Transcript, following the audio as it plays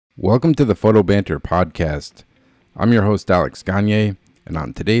Welcome to the Photo Banter podcast. I'm your host, Alex Gagne, and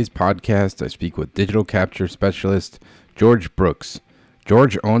on today's podcast, I speak with digital capture specialist George Brooks.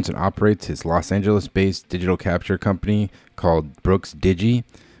 George owns and operates his Los Angeles-based digital capture company called Brooks Digi,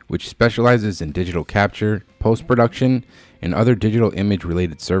 which specializes in digital capture, post-production, and other digital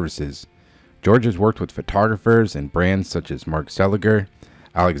image-related services. George has worked with photographers and brands such as Mark Seliger,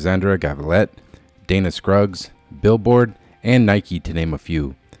 Alexandra Gavillet, Scruggs, Billboard, and Nike, to name a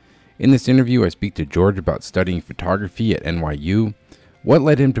few. In this interview, I speak to George about studying photography at NYU, what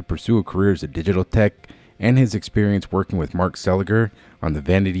led him to pursue a career as a digital tech, and his experience working with Mark Seliger on the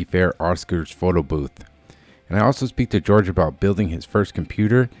Vanity Fair Oscars photo booth. And I also speak to George about building his first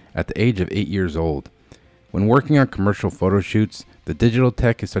computer at the age of 8 years old. When working on commercial photo shoots, the digital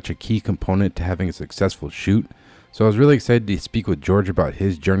tech is such a key component to having a successful shoot, so I was really excited to speak with George about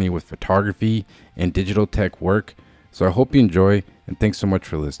his journey with photography and digital tech work. So I hope you enjoy, and thanks so much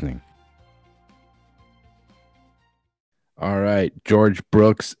for listening. All right, George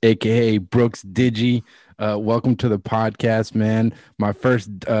Brooks, aka Brooks Digi. Welcome to the podcast, man. My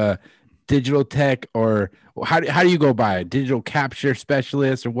first digital tech, or how do you go by it? Digital capture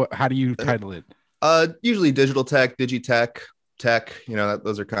specialist, or what? How do you title it? Usually digital tech, digitech, tech.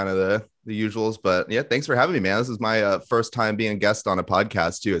 Those are kind of the usuals. But yeah, thanks for having me, man. This is my first time being a guest on a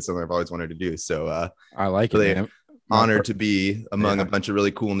podcast too. It's something I've always wanted to do. So I like really it, man. Honored to be among a bunch of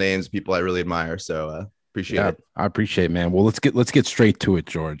really cool names, people I really admire. So appreciate it. I appreciate it, man. Well, let's get straight to it,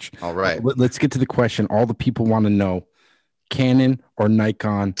 George. All right. Let's get to the question all the people want to know. Canon or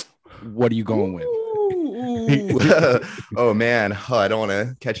Nikon? What are you going with? Oh man. I don't want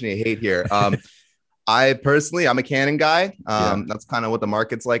to catch any hate here. I'm a Canon guy. That's kind of what the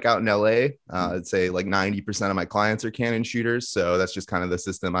market's like out in LA. I'd say like 90% of my clients are Canon shooters. So that's just kind of the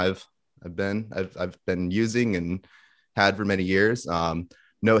system I've been using and had for many years.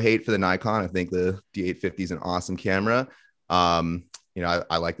 No hate for the Nikon. I think the D850 is an awesome camera. I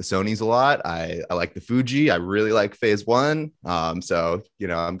like the Sonys a lot. I like the Fuji. I really like Phase One. So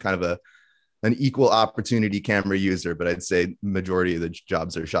I'm kind of an equal opportunity camera user, but I'd say majority of the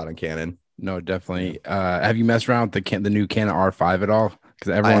jobs are shot on Canon. No, definitely. Have you messed around with the new Canon R5 at all?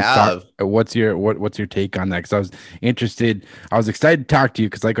 Because everyone's talking. What's your take on that? Because I was interested. I was excited to talk to you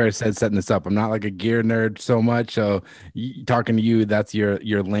because, like I said, setting this up, I'm not like a gear nerd so much. So talking to you, that's your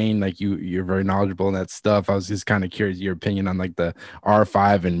lane. Like you're very knowledgeable in that stuff. I was just kind of curious your opinion on like the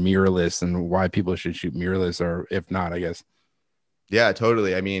R5 and mirrorless and why people should shoot mirrorless, or if not, I guess. Yeah,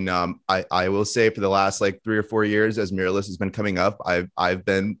 totally. I mean, I will say for the last like 3 or 4 years, as mirrorless has been coming up, I've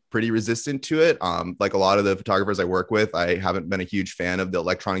been pretty resistant to it. Like a lot of the photographers I work with, I haven't been a huge fan of the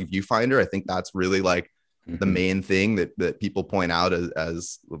electronic viewfinder. I think that's really like the main thing that people point out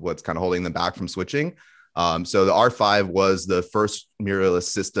as what's kind of holding them back from switching. So the R5 was the first mirrorless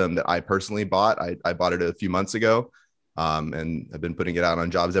system that I personally bought. I bought it a few months ago, and I've been putting it out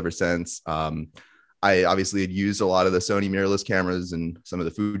on jobs ever since. I obviously had used a lot of the Sony mirrorless cameras and some of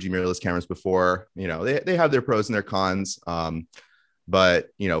the Fuji mirrorless cameras before. They have their pros and their cons. But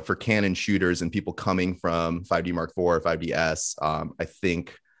for Canon shooters and people coming from 5D Mark IV or 5DS, I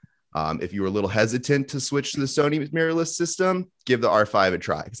think if you were a little hesitant to switch to the Sony mirrorless system, give the R5 a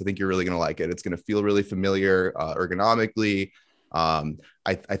try, because I think you're really going to like it. It's going to feel really familiar ergonomically.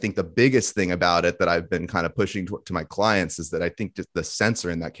 I think the biggest thing about it that I've been kind of pushing to my clients is that I think just the sensor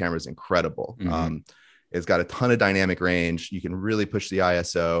in that camera is incredible. It's got a ton of dynamic range. You can really push the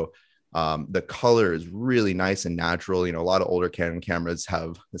ISO. The color is really nice and natural. A lot of older Canon cameras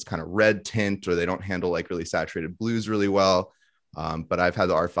have this kind of red tint, or they don't handle like really saturated blues really well. But I've had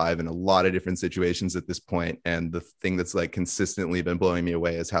the R5 in a lot of different situations at this point. And the thing that's like consistently been blowing me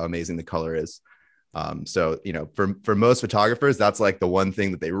away is how amazing the color is. So, for most photographers, that's like the one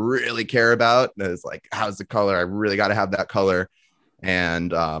thing that they really care about is like, how's the color? I really got to have that color.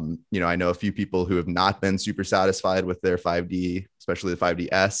 And, I know a few people who have not been super satisfied with their 5D, especially the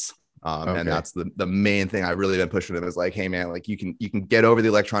 5DS. And that's the main thing I've really been pushing them is like, hey man, like you can get over the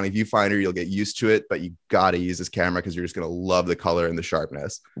electronic viewfinder, you'll get used to it, but you got to use this camera because you're just going to love the color and the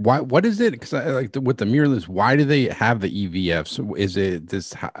sharpness. What is it? Because I like with the mirrorless, why do they have the EVFs? Is it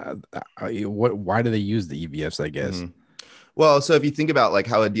this, why do they use the EVFs, I guess? Well, so if you think about like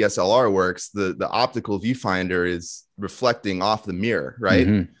how a DSLR works, the optical viewfinder is reflecting off the mirror,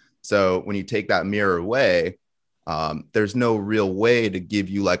 right? So when you take that mirror away, there's no real way to give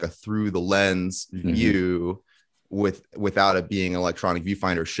you like a through the lens view without it being an electronic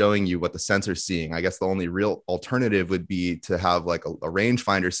viewfinder showing you what the sensor's seeing. I guess the only real alternative would be to have like a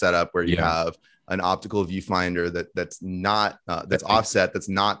rangefinder setup where you have an optical viewfinder that's not that's offset, that's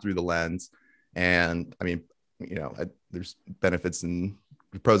not through the lens. And I mean, there's benefits in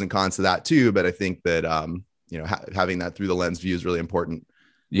pros and cons to that too. But I think that, having that through the lens view is really important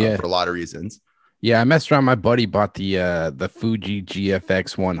for a lot of reasons. Yeah, I messed around. My buddy bought the Fuji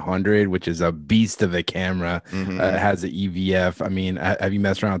GFX 100, which is a beast of a camera. It has an EVF. I mean, have you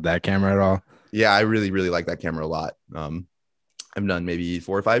messed around with that camera at all? Yeah, I really, really like that camera a lot. I've done maybe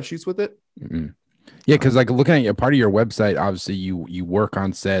 4 or 5 shoots with it. Mm-hmm. Yeah, because like looking at a part of your website, obviously you work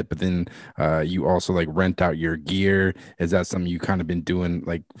on set, but then you also like rent out your gear. Is that something you kind of been doing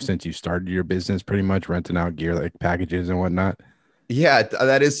like since you started your business, pretty much renting out gear like packages and whatnot? Yeah,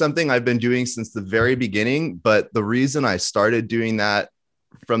 that is something I've been doing since the very beginning. But the reason I started doing that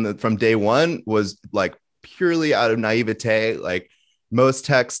from day one was like purely out of naivete. Like most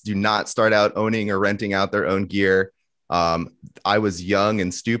techs do not start out owning or renting out their own gear. I was young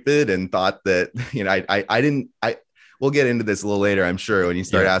and stupid and thought that, I didn't, we'll get into this a little later, I'm sure, when you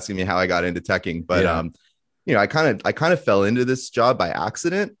start asking me how I got into teching, but, I kind of fell into this job by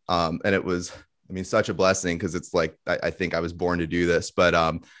accident. And it was, such a blessing, because it's like, I think I was born to do this,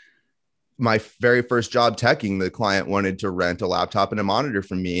 but, my very first job teching, the client wanted to rent a laptop and a monitor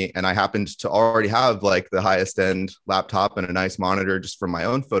from me. And I happened to already have like the highest end laptop and a nice monitor just from my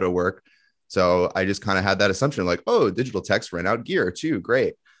own photo work. So I just kind of had that assumption like, oh, digital techs rent out gear too.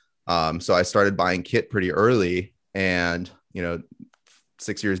 Great. So I started buying kit pretty early, and,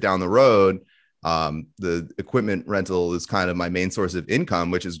 6 years down the road, the equipment rental is kind of my main source of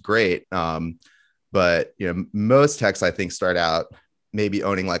income, which is great. But, most techs I think start out maybe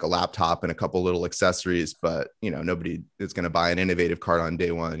owning like a laptop and a couple little accessories, but, nobody is going to buy an innovative card on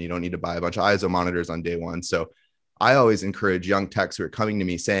day one. You don't need to buy a bunch of ISO monitors on day one. So I always encourage young techs who are coming to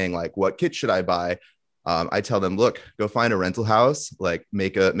me saying like, what kit should I buy? I tell them, look, go find a rental house, like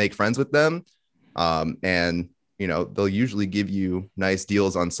make friends with them. And, they'll usually give you nice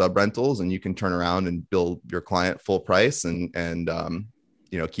deals on sub rentals, and you can turn around and bill your client full price and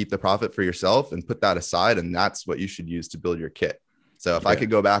keep the profit for yourself and put that aside. And that's what you should use to build your kit. So if I could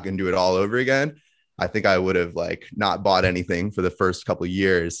go back and do it all over again, I think I would have like not bought anything for the first couple of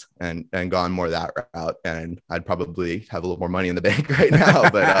years and gone more that route. And I'd probably have a little more money in the bank right now.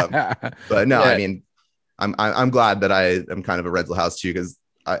 But no, I'm glad that I am kind of a rental house too, because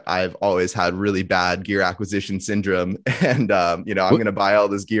I've always had really bad gear acquisition syndrome, and I'm going to buy all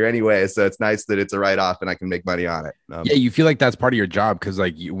this gear anyway. So it's nice that it's a write-off and I can make money on it. You feel like that's part of your job, because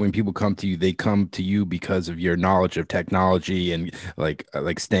like when people come to you, they come to you because of your knowledge of technology and like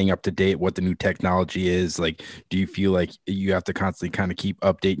staying up to date what the new technology is. Like, do you feel like you have to constantly kind of keep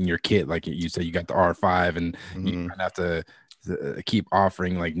updating your kit? Like you said, you got the R5, and you kind of have to keep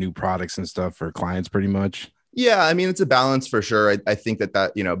offering like new products and stuff for clients, pretty much. Yeah, it's a balance for sure. I think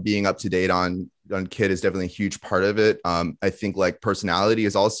that being up to date on kit is definitely a huge part of it. I think like personality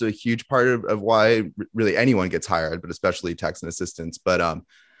is also a huge part of why really anyone gets hired, but especially techs and assistants. But I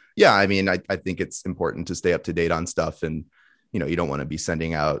think it's important to stay up to date on stuff, and you don't want to be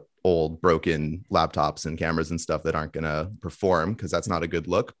sending out old broken laptops and cameras and stuff that aren't going to perform, because that's not a good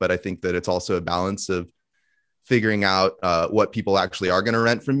look. But I think that it's also a balance of figuring out what people actually are going to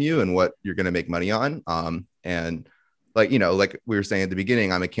rent from you and what you're going to make money on. And like we were saying at the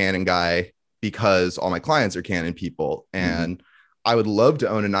beginning, I'm a Canon guy because all my clients are Canon people, and I would love to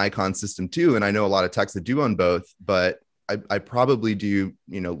own a Nikon system too. And I know a lot of techs that do own both, but I probably do,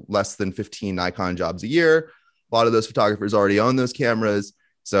 less than 15 Nikon jobs a year. A lot of those photographers already own those cameras.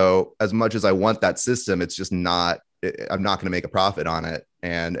 So as much as I want that system, it's just not, I'm not going to make a profit on it.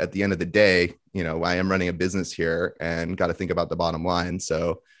 And at the end of the day, I am running a business here and got to think about the bottom line.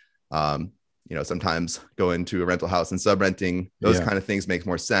 So, sometimes going to a rental house and sub-renting, those kind of things make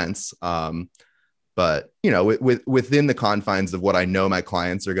more sense. But, within the confines of what I know my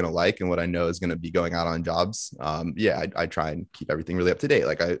clients are going to like and what I know is going to be going out on jobs. I try and keep everything really up to date.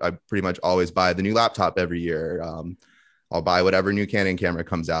 Like I pretty much always buy the new laptop every year. I'll buy whatever new Canon camera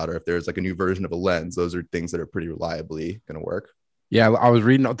comes out, or if there's like a new version of a lens, those are things that are pretty reliably going to work. Yeah, I was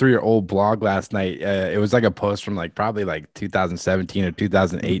reading through your old blog last night. It was like a post from like probably like 2017 or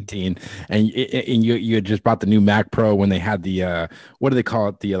 2018, and you had just bought the new Mac Pro when they had the what do they call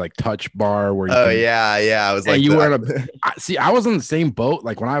it, the like touch bar where you I was like, you were see, I was on the same boat.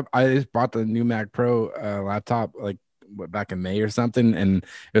 Like when I just bought the new Mac Pro laptop like back in May or something, and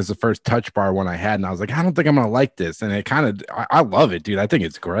it was the first touch bar one I had, and I was like, I don't think I'm gonna like this, and it kind of I love it, dude. I think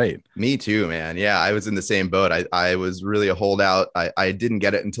it's great. Me too, man. Yeah, I was in the same boat. I was really a holdout. I didn't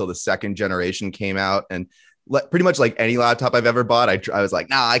get it until the second generation came out, and pretty much like any laptop I've ever bought, I was like,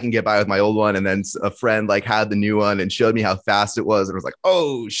 nah, I can get by with my old one. And then a friend like had the new one and showed me how fast it was, and I was like,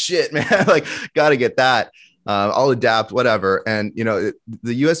 oh shit, man, like gotta get that. I'll adapt, whatever. And the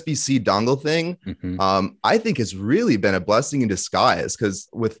USB-C dongle thing, Mm-hmm. I think has really been a blessing in disguise, because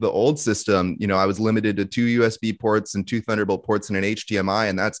with the old system, I was limited to 2 USB ports and 2 Thunderbolt ports and an HDMI,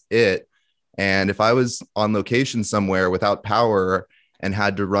 and that's it. And if I was on location somewhere without power and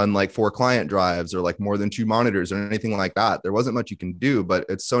had to run like 4 client drives or like more than 2 monitors or anything like that, there wasn't much you can do. But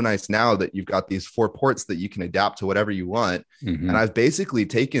it's so nice now that you've got these 4 ports that you can adapt to whatever you want. Mm-hmm. And I've basically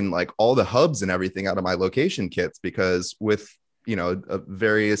taken like all the hubs and everything out of my location kits, because with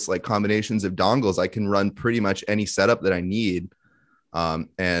various like combinations of dongles, I can run pretty much any setup that I need.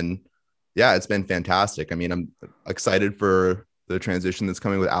 And yeah, it's been fantastic. I mean, I'm excited for the transition that's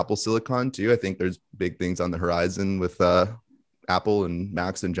coming with Apple Silicon too. I think there's big things on the horizon with Apple and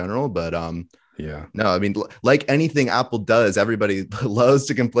Macs in general, but yeah, no, I mean, like anything Apple does, everybody loves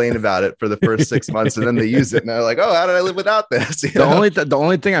to complain about it for the first 6 months, and then they use it and they're like, "Oh, how did I live without this?" The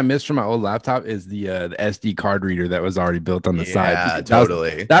only thing I missed from my old laptop is the SD card reader that was already built on the side. Yeah,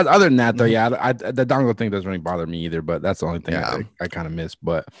 totally. That's other than that though. Yeah, the dongle thing doesn't really bother me either, but that's the only thing I kind of miss.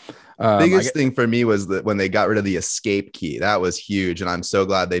 But biggest thing for me was that when they got rid of the escape key, that was huge, and I'm so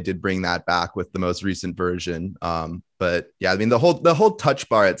glad they did bring that back with the most recent version. But yeah, I mean, the whole touch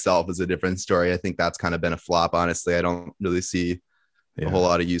bar itself is a different story. I think that's kind of been a flop. Honestly, I don't really see a whole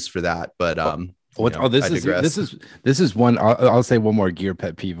lot of use for that. But this is one. I'll say one more gear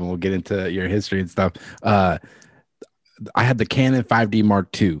pet peeve, and we'll get into your history and stuff. I had the Canon 5D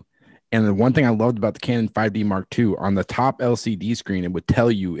Mark II. And the one thing I loved about the Canon 5D Mark II, on the top LCD screen, it would tell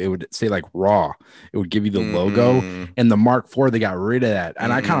you, it would say like RAW. It would give you the logo. And the Mark IV, they got rid of that.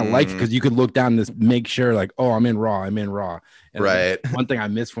 And I kind of liked it because you could look down and just make sure like, oh, I'm in RAW. And right. One thing I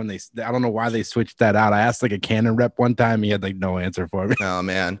missed when I don't know why they switched that out. I asked like a Canon rep one time. He had like no answer for me. Oh,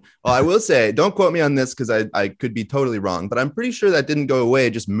 man. Well, I will say, don't quote me on this because I could be totally wrong, but I'm pretty sure that didn't go away.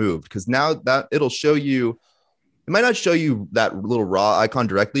 It just moved, because now that it'll show you. It might not show you that little RAW icon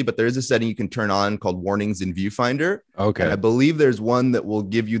directly, but there is a setting you can turn on called warnings in viewfinder. Okay. And I believe there's one that will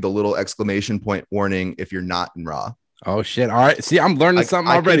give you the little exclamation point warning if you're not in RAW. Oh shit. All right. See, I'm learning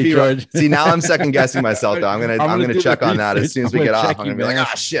something already, George. See, now I'm second guessing myself though. I'm gonna check on that as soon as we get off. I'm gonna be like,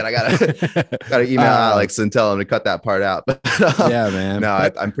 oh shit, I gotta email Alex and tell him to cut that part out. But yeah, man. No,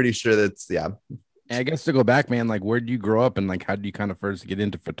 I'm pretty sure that's I guess to go back, man, like where did you grow up and like how did you kind of first get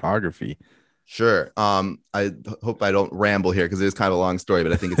into photography? Sure. I hope I don't ramble here because it is kind of a long story,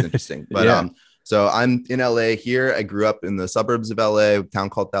 but I think it's interesting. But so I'm in LA here. I grew up in the suburbs of LA, a town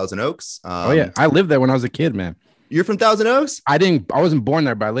called Thousand Oaks. Oh yeah, I lived there when I was a kid, man. You're from Thousand Oaks? I wasn't born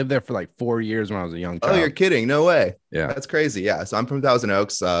there, but I lived there for like 4 years when I was a young child. Oh, you're kidding? No way. Yeah, that's crazy. Yeah, so I'm from Thousand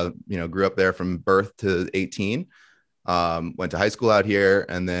Oaks. Grew up there from birth to 18. Went to high school out here,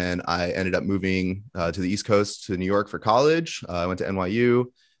 and then I ended up moving to the East Coast to New York for college. I went to NYU.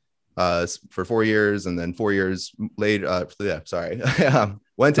 For 4 years, and then 4 years later,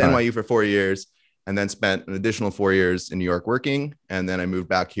 went to NYU for 4 years, and then spent an additional 4 years in New York working. And then I moved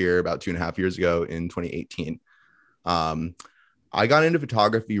back here about 2.5 years ago in 2018. I got into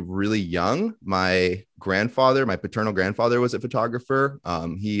photography really young. My paternal grandfather was a photographer.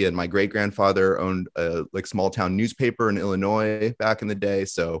 He and my great grandfather owned a small town newspaper in Illinois back in the day.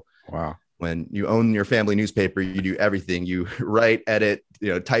 So wow. When you own your family newspaper, you do everything. You write, edit,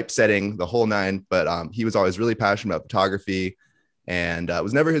 typesetting, the whole nine. But he was always really passionate about photography, and it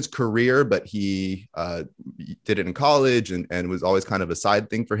was never his career, but he did it in college and was always kind of a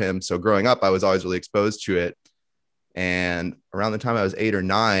side thing for him. So growing up, I was always really exposed to it. And around the time I was 8 or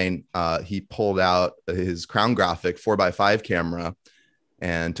 9, he pulled out his Crown Graphic 4x5 camera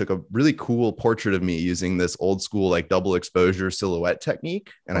and took a really cool portrait of me using this old school like double exposure silhouette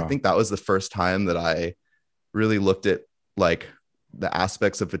technique. And wow. I think that was the first time that I really looked at like the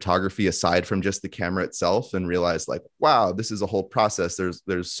aspects of photography aside from just the camera itself and realized like, wow, this is a whole process.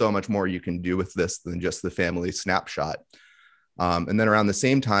 There's so much more you can do with this than just the family snapshot. And then around the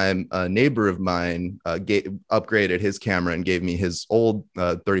same time, a neighbor of mine upgraded his camera and gave me his old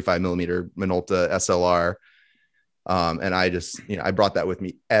 35 millimeter Minolta SLR. And I just, I brought that with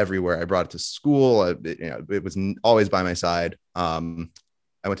me everywhere. I brought it to school. It was always by my side. I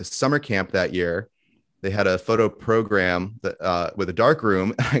went to summer camp that year. They had a photo program that with a dark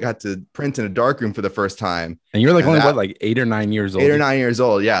room. I got to print in a dark room for the first time. And you're like like 8 or 9 years old? 8 or 9 years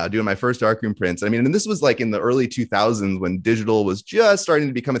old. Yeah. Doing my first darkroom prints. I mean, and this was like in the early 2000s when digital was just starting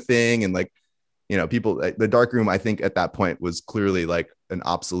to become a thing. And like, people, the darkroom, I think at that point was clearly like an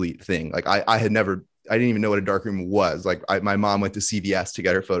obsolete thing. Like I didn't even know what a darkroom was. Like my mom went to CVS to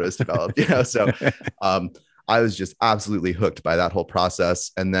get her photos developed, so I was just absolutely hooked by that whole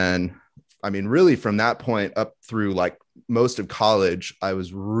process. And then, I mean, really from that point up through like most of college, I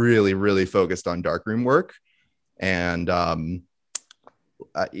was really, really focused on darkroom work. And I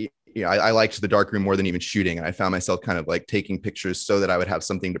liked the darkroom more than even shooting. And I found myself kind of like taking pictures so that I would have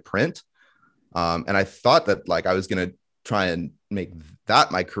something to print. And I thought that like I was going to try and make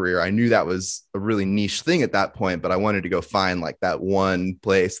that my career. I knew that was a really niche thing at that point, but I wanted to go find like that one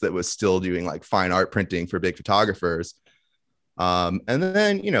place that was still doing like fine art printing for big photographers. And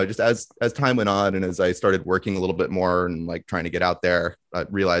then, just as time went on and as I started working a little bit more and like trying to get out there,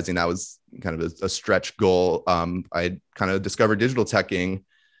 realizing that was kind of a stretch goal, I kind of discovered digital teching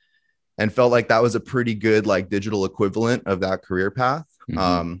and felt like that was a pretty good like digital equivalent of that career path.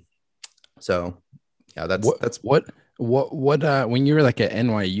 Mm-hmm. So yeah, that's what when you were like at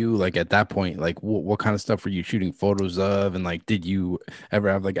NYU, like at that point, like what kind of stuff were you shooting photos of? And like, did you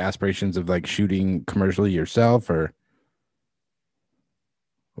ever have like aspirations of like shooting commercially yourself or?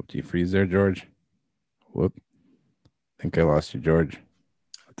 Whoop, do you freeze there, George? Whoop. I think I lost you, George.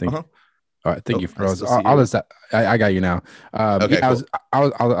 I think. Uh-huh. I think you I froze. still see I'll you. just. I got you now. Okay, yeah,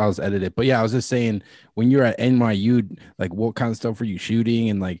 cool. I was edited, but yeah, I was just saying when you're at NYU, like what kind of stuff were you shooting,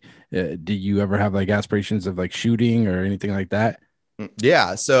 and like, did you ever have like aspirations of like shooting or anything like that?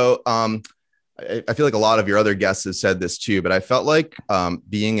 Yeah. So I feel like a lot of your other guests have said this too, but I felt like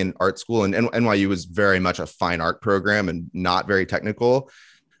being in art school and NYU was very much a fine art program and not very technical.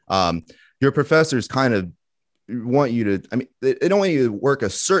 Your professors kind of want you to, I mean, they don't want you to work a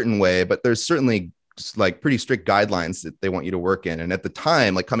certain way, but there's certainly like pretty strict guidelines that they want you to work in. And at the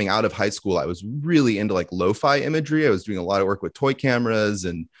time, like coming out of high school, I was really into like lo-fi imagery. I was doing a lot of work with toy cameras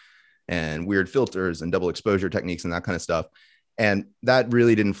and weird filters and double exposure techniques and that kind of stuff. And that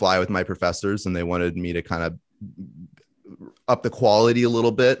really didn't fly with my professors. And they wanted me to kind of up the quality a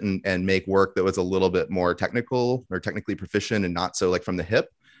little bit and make work that was a little bit more technical or technically proficient and not so like from the hip.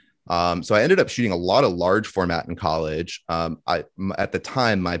 So I ended up shooting a lot of large format in college. At the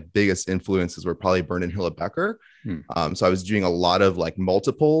time, my biggest influences were probably Vernon Hillebecker. So I was doing a lot of like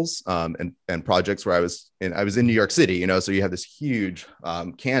multiples and projects where I was in New York City, so you have this huge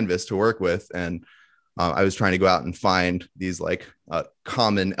canvas to work with. And I was trying to go out and find these like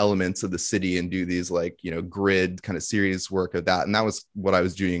common elements of the city and do these like, grid kind of series work of that. And that was what I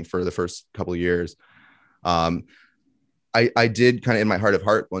was doing for the first couple of years. I did kind of in my heart of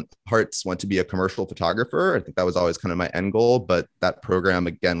hearts want to be a commercial photographer. I think that was always kind of my end goal, but that program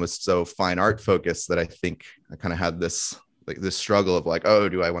again was so fine art focused that I think I kind of had this struggle of like, oh,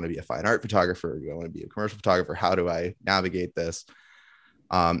 do I want to be a fine art photographer? Do I want to be a commercial photographer? How do I navigate this?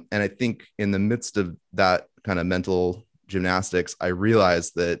 And I think in the midst of that kind of mental gymnastics, I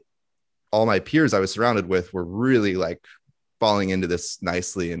realized that all my peers I was surrounded with were really like falling into this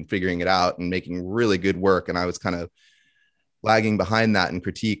nicely and figuring it out and making really good work. And I was kind of lagging behind that in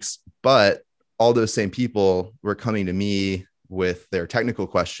critiques, but all those same people were coming to me with their technical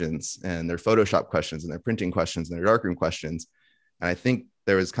questions and their Photoshop questions and their printing questions and their darkroom questions. And I think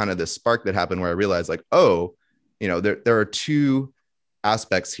there was kind of this spark that happened where I realized like, oh, there are two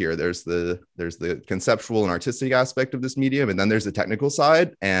aspects here. There's the conceptual and artistic aspect of this medium, and then there's the technical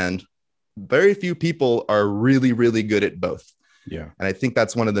side. And very few people are really, really good at both. Yeah. And I think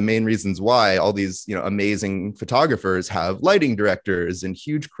that's one of the main reasons why all these, amazing photographers have lighting directors and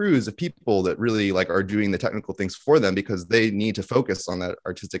huge crews of people that really like are doing the technical things for them because they need to focus on that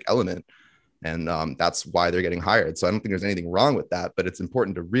artistic element. And that's why they're getting hired. So I don't think there's anything wrong with that, but it's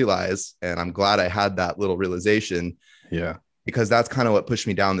important to realize. And I'm glad I had that little realization. Yeah. Because that's kind of what pushed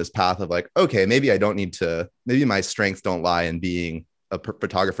me down this path of like, okay, maybe my strengths don't lie in being a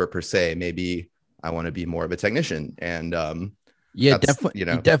photographer per se. Maybe I want to be more of a technician. And yeah,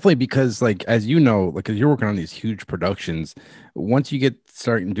 definitely because like as like because you're working on these huge productions, once you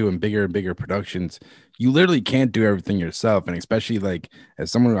starting doing bigger and bigger productions, you literally can't do everything yourself. And especially like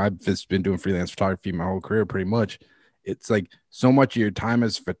as someone I've just been doing freelance photography my whole career pretty much, it's like so much of your time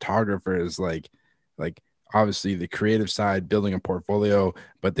as a photographer is like obviously the creative side, building a portfolio,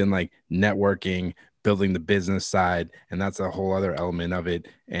 but then like networking, building the business side, and that's a whole other element of it.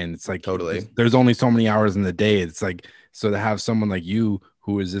 And it's like totally, there's only so many hours in the day. It's like, so to have someone like you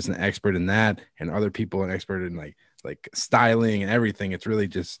who is just an expert in that, and other people an expert in like styling and everything, it's really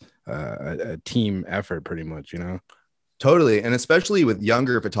just a team effort pretty much, Totally. And especially with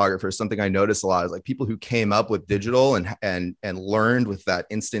younger photographers, something I notice a lot is like people who came up with digital and learned with that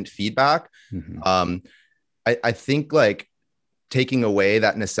instant feedback. Mm-hmm. I think like taking away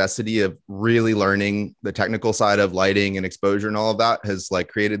that necessity of really learning the technical side of lighting and exposure and all of that has like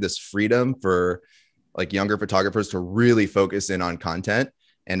created this freedom for like younger photographers to really focus in on content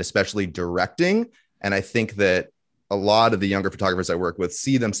and especially directing. And I think that a lot of the younger photographers I work with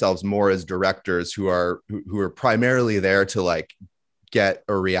see themselves more as directors who are primarily there to like get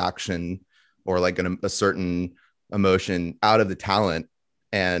a reaction or like a certain emotion out of the talent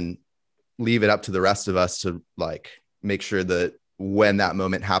and leave it up to the rest of us to like make sure that when that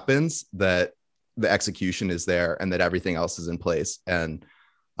moment happens, that the execution is there and that everything else is in place. And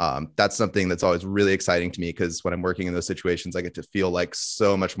that's something that's always really exciting to me, because when I'm working in those situations, I get to feel like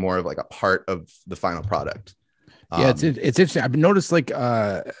so much more of like a part of the final product. Yeah, it's interesting. I've noticed like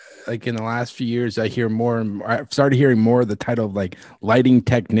in the last few years, I hear more and more, I've started hearing more of the title of like lighting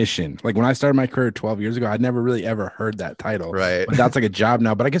technician. Like when I started my career 12 years ago, I'd never really ever heard that title. Right. But that's like a job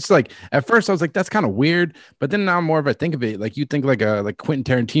now. But I guess like at first I was like, that's kind of weird. But then now more of I think of it, like you think like Quentin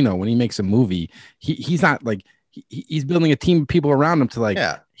Tarantino, when he makes a movie, he's not like he's building a team of people around him to like,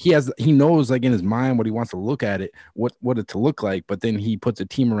 he knows like in his mind what he wants to look at it, what it to look like, but then he puts a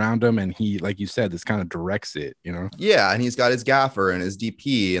team around him and he, like you said, this kind of directs it, you know? Yeah. And he's got his gaffer and his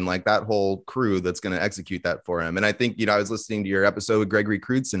DP and like that whole crew that's going to execute that for him. And I think, I was listening to your episode with Gregory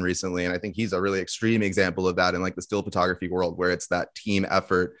Crudson recently, and I think he's a really extreme example of that in like the still photography world, where it's that team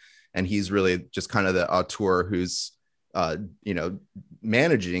effort. And he's really just kind of the auteur who's,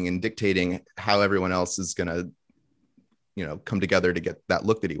 managing and dictating how everyone else is going to, come together to get that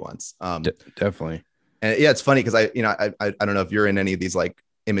look that he wants. Definitely. And yeah, it's funny because I don't know if you're in any of these like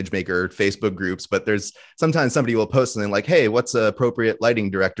image maker Facebook groups, but there's sometimes somebody will post something like, hey, what's an appropriate lighting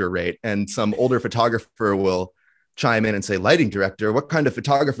director rate? And some older photographer will chime in and say, lighting director, what kind of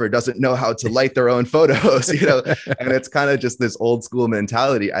photographer doesn't know how to light their own photos? And it's kind of just this old school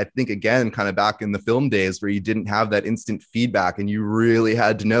mentality. I think, again, kind of back in the film days where you didn't have that instant feedback and you really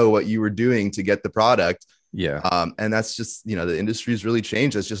had to know what you were doing to get the product. Yeah. And that's just, the industry's really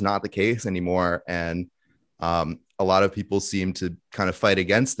changed. That's just not the case anymore. And a lot of people seem to kind of fight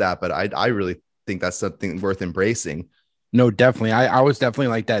against that, but I really think that's something worth embracing. No, definitely. I was definitely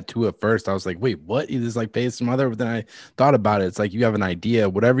like that too at first. I was like, wait, what? You just like pay some other, but then I thought about it. It's like you have an idea,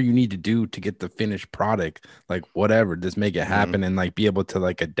 whatever you need to do to get the finished product, like whatever, just make it happen and like be able to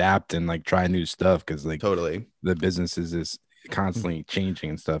like adapt and like try new stuff. Cause like totally the business is constantly changing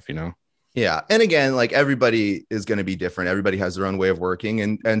and stuff, Yeah. And again, like everybody is going to be different. Everybody has their own way of working.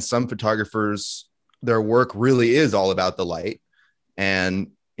 And some photographers, their work really is all about the light.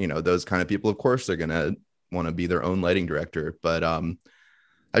 And, those kind of people, of course, they're going to want to be their own lighting director. But I've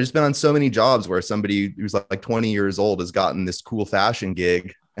just been on so many jobs where somebody who's like 20 years old has gotten this cool fashion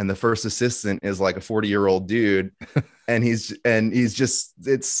gig, and the first assistant is like a 40-year-old dude. And he's just,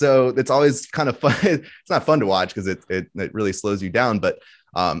 it's always kind of fun. It's not fun to watch because it really slows you down. But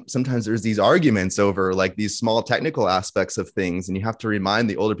sometimes there's these arguments over like these small technical aspects of things, and you have to remind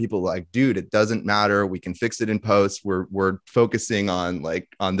the older people, like, dude, it doesn't matter, we can fix it in post, we're focusing on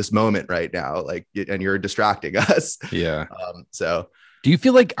this moment right now, like, and you're distracting us. So do you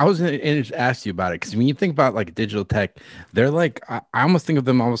feel like, I was going to ask you about it, because when you think about like digital tech, they're like, I almost think of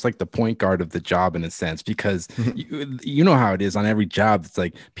them almost like the point guard of the job in a sense, because you know how it is on every job. It's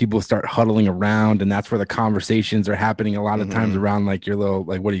like people start huddling around, and that's where the conversations are happening a lot of times around like your little,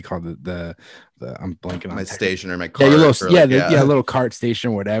 like, what do you call the I'm blanking on my station or my cart. Yeah, little cart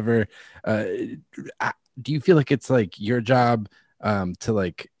station or whatever. Do you feel like it's like your job to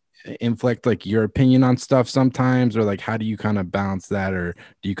like inflect like your opinion on stuff sometimes, or like how do you kind of balance that, or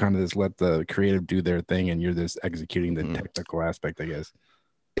do you kind of just let the creative do their thing and you're just executing the technical aspect? I guess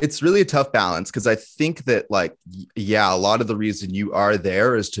it's really a tough balance, because I think that like, yeah, a lot of the reason you are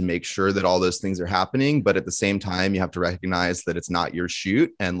there is to make sure that all those things are happening, but at the same time you have to recognize that it's not your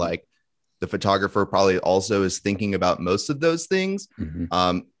shoot, and like the photographer probably also is thinking about most of those things.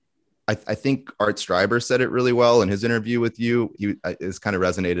 I think Art Streiber said it really well in his interview with you. It's kind of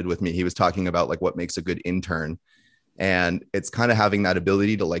resonated with me. He was talking about like what makes a good intern, and it's kind of having that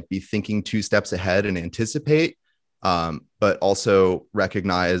ability to like be thinking 2 steps ahead and anticipate, but also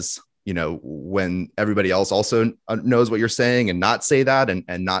recognize, when everybody else also knows what you're saying, and not say that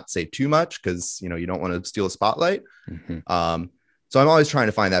and not say too much, because, you don't want to steal a spotlight. So I'm always trying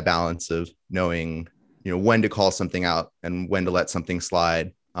to find that balance of knowing, when to call something out and when to let something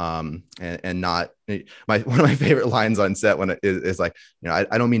slide. And not one of my favorite lines on set when it is like,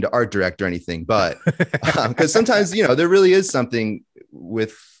 I don't mean to art direct or anything, but because sometimes, there really is something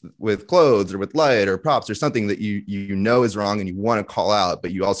with clothes or with light or props or something that you know is wrong and you want to call out,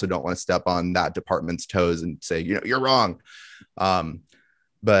 but you also don't want to step on that department's toes and say, you're wrong.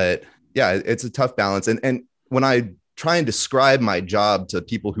 But yeah, it's a tough balance. And when I try and describe my job to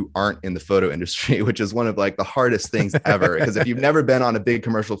people who aren't in the photo industry, which is one of like the hardest things ever, because if you've never been on a big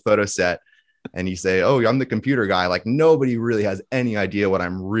commercial photo set and you say, oh, I'm the computer guy, like nobody really has any idea what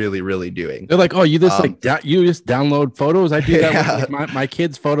I'm really, really doing. They're like, oh, you just you just download photos. I do that with my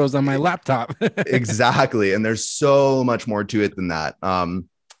kids' photos on my laptop. Exactly. And there's so much more to it than that.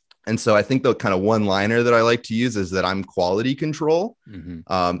 And so I think the kind of one liner that I like to use is that I'm quality control.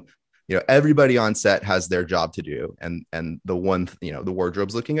 Everybody on set has their job to do. And the one, the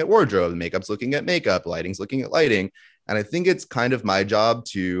wardrobe's looking at wardrobe, the makeup's looking at makeup, lighting's looking at lighting. And I think it's kind of my job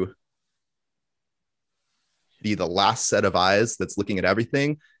to be the last set of eyes that's looking at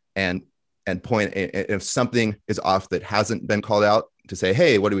everything and point if something is off that hasn't been called out, to say,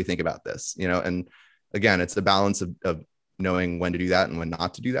 hey, what do we think about this? And again, it's the balance of knowing when to do that and when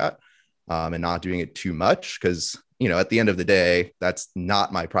not to do that, and not doing it too much. Because, at the end of the day, that's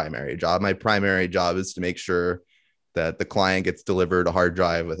not my primary job. My primary job is to make sure that the client gets delivered a hard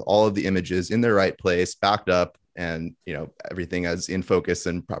drive with all of the images in the right place, backed up, and, everything as in focus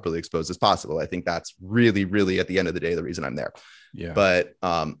and properly exposed as possible. I think that's really, really, at the end of the day, the reason I'm there. Yeah. But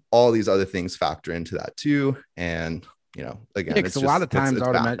all these other things factor into that too. And, again, it's a lot of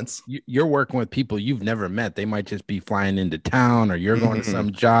times you're working with people you've never met. They might just be flying into town, or you're going to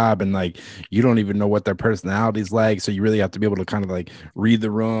some job, and like, you don't even know what their personality's like. So you really have to be able to kind of like read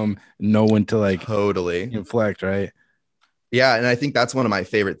the room, know when to like totally inflect. Right. Yeah. And I think that's one of my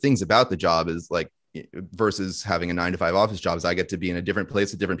favorite things about the job is like, versus having a 9-to-5 office job, is I get to be in a different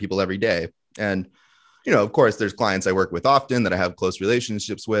place with different people every day. And, of course, there's clients I work with often that I have close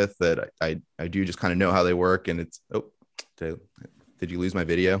relationships with, that I do just kind of know how they work. And it's, did you lose my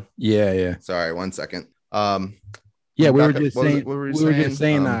video? Yeah. Sorry, 1 second. We were just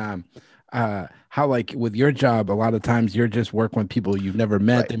saying how, like, with your job, a lot of times you're just working with people you've never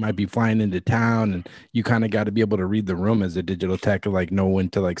met. Right. They might be flying into town, and you kind of got to be able to read the room as a digital tech, and like know when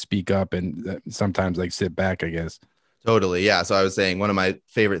to like speak up and sometimes like sit back, I guess. Totally. Yeah. So I was saying one of my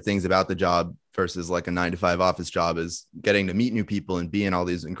favorite things about the job versus like a 9-to-5 office job is getting to meet new people and be in all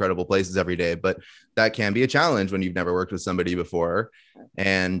these incredible places every day. But that can be a challenge when you've never worked with somebody before.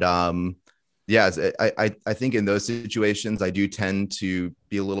 And yes, I think in those situations, I do tend to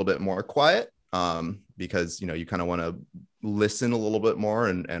be a little bit more quiet, because, you kind of want to listen a little bit more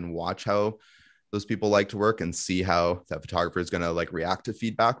and watch how those people like to work, and see how that photographer is going to like react to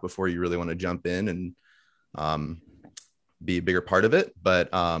feedback before you really want to jump in and be a bigger part of it. But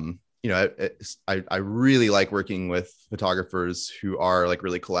I really like working with photographers who are like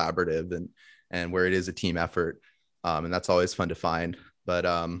really collaborative and where it is a team effort. And that's always fun to find. But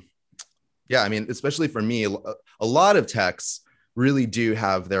yeah, I mean, especially for me, a lot of techs really do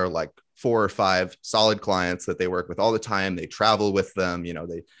have their like 4 or 5 solid clients that they work with all the time. They travel with them,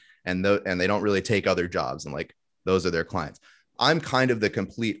 and they don't really take other jobs, and like those are their clients. I'm kind of the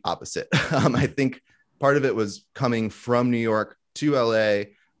complete opposite. I think part of it was coming from New York to LA.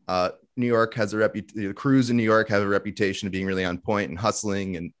 New York has the crews in New York have a reputation of being really on point and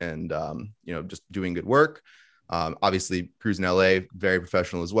hustling and just doing good work. Obviously, crews in LA, very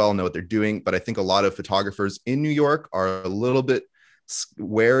professional as well, know what they're doing. But I think a lot of photographers in New York are a little bit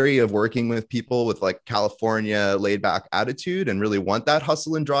wary of working with people with like California laid back attitude and really want that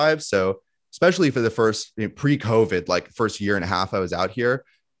hustle and drive. So especially for the first pre-COVID, like first year and a half I was out here,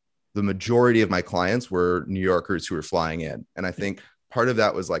 the majority of my clients were New Yorkers who were flying in. And I think part of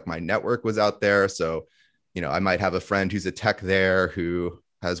that was like my network was out there. So, I might have a friend who's a tech there who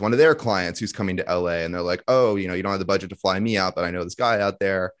has one of their clients who's coming to LA, and they're like, oh, you don't have the budget to fly me out, but I know this guy out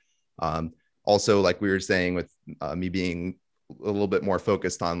there. Also, like we were saying with me being a little bit more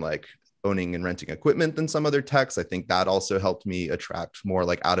focused on like owning and renting equipment than some other techs, I think that also helped me attract more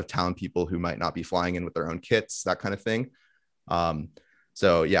like out of town people who might not be flying in with their own kits, that kind of thing.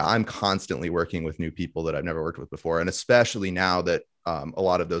 So yeah, I'm constantly working with new people that I've never worked with before. And especially now that a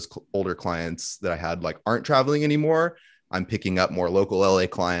lot of those older clients that I had like aren't traveling anymore, I'm picking up more local LA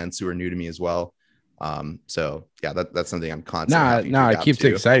clients who are new to me as well. So yeah, that's something I'm constantly. It keeps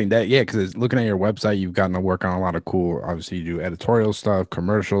it exciting. Because looking at your website, you've gotten to work on a lot of cool. Obviously, you do editorial stuff,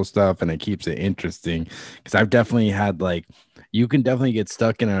 commercial stuff, and it keeps it interesting. Because I've definitely had like, you can definitely get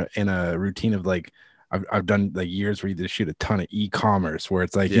stuck in a routine of like, I've done like years where you just shoot a ton of e-commerce where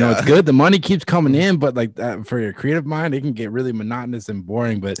it's like, it's good. The money keeps coming in, but like that for your creative mind, it can get really monotonous and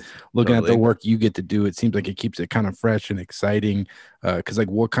boring. But looking at the work you get to do, it seems like it keeps it kind of fresh and exciting. Cause like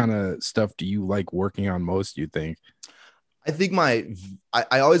what kind of stuff do you like working on most, do you think? I think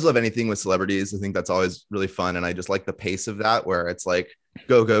I always love anything with celebrities. I think that's always really fun. And I just like the pace of that, where it's like,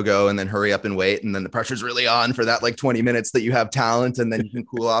 go, and then hurry up and wait. And then the pressure's really on for that like 20 minutes that you have talent, and then you can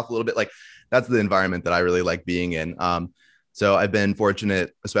cool off a little bit. Like, that's the environment that I really like being in. So I've been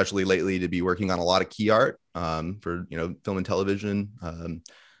fortunate, especially lately, to be working on a lot of key art for, film and television.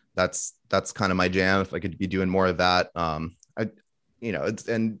 That's kind of my jam. If I could be doing more of that, I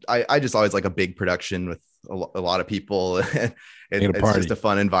just always like a big production a lot of people. It's party. just a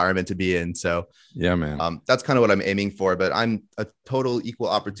fun environment to be in. So Yeah, man. that's kind of what I'm aiming for. But I'm a total equal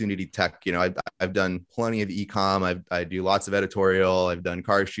opportunity tech. You know, I've done plenty of e-com. I do lots of editorial. I've done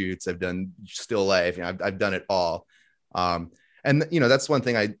car shoots. I've done still life. You know, I've done it all. And you know, that's one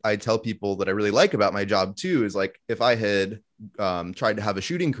thing I tell people that I really like about my job too, is like, if I had tried to have a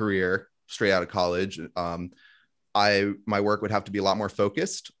shooting career straight out of college, my work would have to be a lot more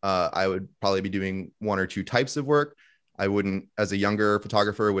focused. I would probably be doing one or two types of work. I wouldn't, as a younger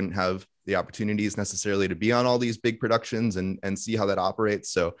photographer, wouldn't have the opportunities necessarily to be on all these big productions and see how that operates.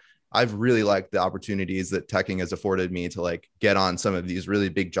 So I've really liked the opportunities that teching has afforded me to like get on some of these really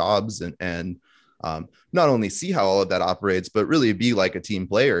big jobs and not only see how all of that operates, but really be like a team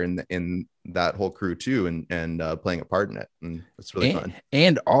player in that whole crew too, and playing a part in it. And it's really fun.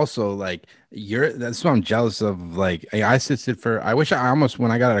 And also like that's what I'm jealous of. Like I assisted for, I wish I almost, when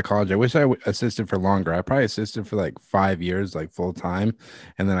I got out of college, I wish I assisted for longer. I probably assisted for like 5 years, like full time.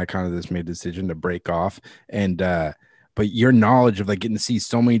 And then I kind of just made a decision to break off. And, but your knowledge of like getting to see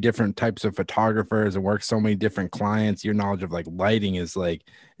so many different types of photographers and work so many different clients, your knowledge of like lighting is like,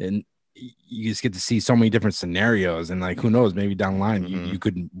 and you just get to see so many different scenarios, and like who knows, maybe down the line you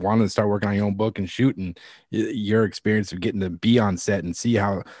could want to start working on your own book and shoot, and your experience of getting to be on set and see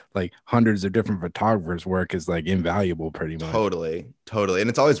how like hundreds of different photographers work is like invaluable pretty much. Totally. And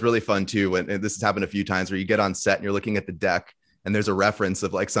it's always really fun too when, and this has happened a few times, where you get on set and you're looking at the deck and there's a reference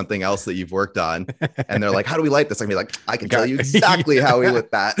of like something else that you've worked on, and they're like, how do we light this? I mean, like, I can tell you exactly how we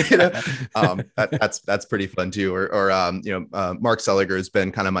lit that. You know, that's pretty fun too. Mark Seliger has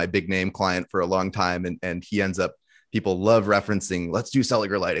been kind of my big name client for a long time, and he ends up, people love referencing, let's do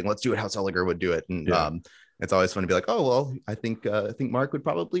Seliger lighting, let's do it how Seliger would do it. And it's always fun to be like, oh well, I think Mark would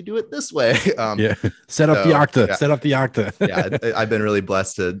probably do it this way. Set up the octa. Yeah, I've been really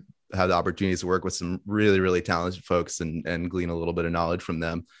blessed to have the opportunities to work with some really, really talented folks and glean a little bit of knowledge from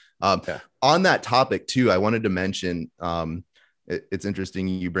them. On that topic too, I wanted to mention, it's interesting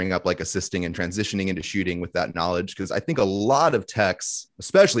you bring up like assisting and transitioning into shooting with that knowledge, because I think a lot of techs,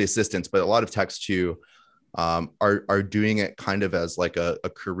 especially assistants, but a lot of techs too, are doing it kind of as like a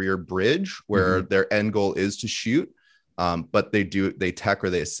career bridge where their end goal is to shoot, but they tech or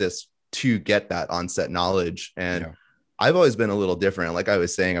they assist to get that on-set knowledge. And I've always been a little different. Like I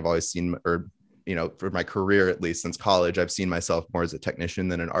was saying, I've always seen, or, you know, for my career, at least since college, I've seen myself more as a technician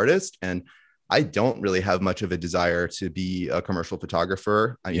than an artist. And I don't really have much of a desire to be a commercial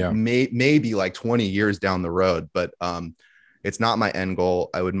photographer. I mean, maybe like 20 years down the road, but it's not my end goal.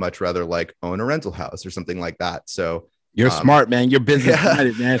 I would much rather like own a rental house or something like that. So you're smart, man. You're business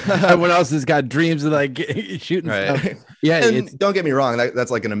minded, man. Everyone else has got dreams of like shooting stuff. Yeah, and don't get me wrong, that's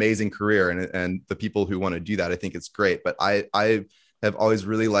like an amazing career, and the people who want to do that, I think it's great. But I have always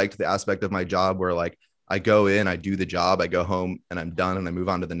really liked the aspect of my job where like I go in, I do the job, I go home, and I'm done, and I move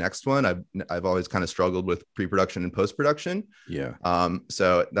on to the next one. I've always kind of struggled with pre-production and post-production.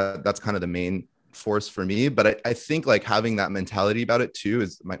 So that's kind of the main force for me. But I think like having that mentality about it too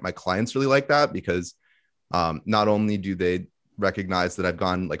is my clients really like that, because not only do they recognize that I've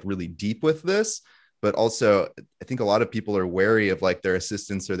gone like really deep with this, but also I think a lot of people are wary of like their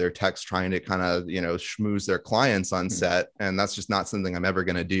assistants or their techs trying to kind of, you know, schmooze their clients on set. And that's just not something I'm ever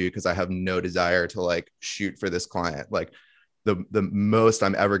going to do, because I have no desire to like shoot for this client. Like the most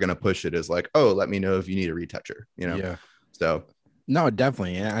I'm ever going to push it is like, oh, let me know if you need a retoucher, you know? So no,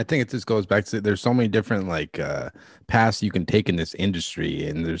 definitely. And I think it just goes back to, there's so many different like paths you can take in this industry.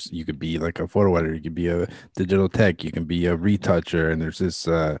 And you could be like a photo editor, you could be a digital tech, you can be a retoucher, and there's this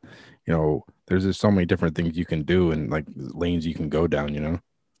there's just so many different things you can do and like lanes you can go down, you know?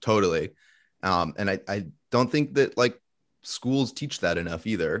 Totally. And I don't think that like schools teach that enough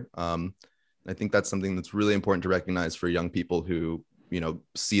either. I think that's something that's really important to recognize for young people who, you know,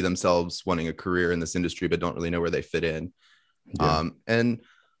 see themselves wanting a career in this industry, but don't really know where they fit in. I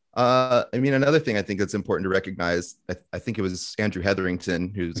mean, another thing I think that's important to recognize, I think it was Andrew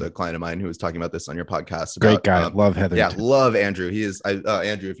Hetherington, who's a client of mine, who was talking about this on your podcast. Great guy. Love Hetherington. Yeah, love Andrew. He is,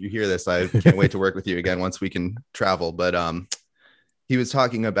 Andrew, if you hear this, I can't wait to work with you again once we can travel. But he was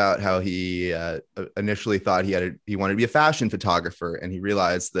talking about how he initially thought he wanted to be a fashion photographer, and he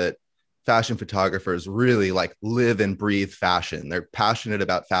realized that fashion photographers really like live and breathe fashion. They're passionate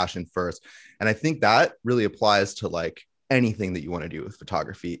about fashion first. And I think that really applies to like anything that you want to do with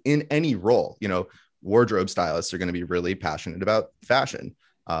photography in any role. You know, wardrobe stylists are going to be really passionate about fashion.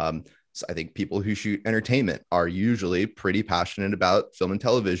 So I think people who shoot entertainment are usually pretty passionate about film and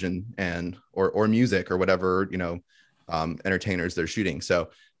television and or music or whatever, you know, entertainers they're shooting. So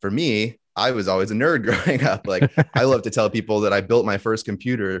for me, I was always a nerd growing up. Like I love to tell people that I built my first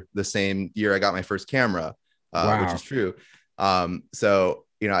computer the same year I got my first camera, which is Wow. true. So,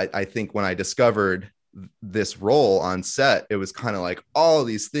 I think when I discovered this role on set, it was kind of like all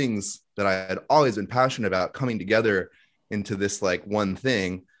these things that I had always been passionate about coming together into this like one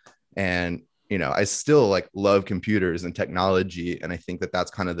thing. And, I still like love computers and technology. And I think that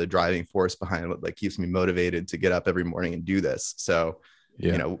that's kind of the driving force behind what like keeps me motivated to get up every morning and do this. So,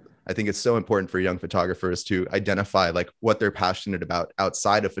 Yeah. I think it's so important for young photographers to identify like what they're passionate about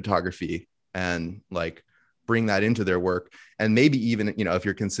outside of photography and like bring that into their work. And maybe even, if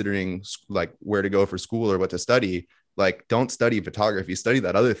you're considering like where to go for school or what to study, like don't study photography, study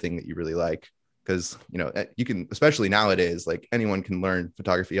that other thing that you really like. Because, you can, especially nowadays, like anyone can learn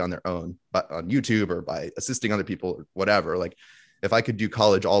photography on their own, but on YouTube or by assisting other people or whatever. Like if I could do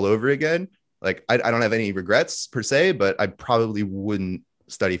college all over again, like I don't have any regrets per se, but I probably wouldn't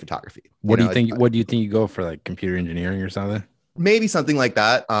study photography. What do you think? What do you think you go for, like computer engineering or something? Maybe something like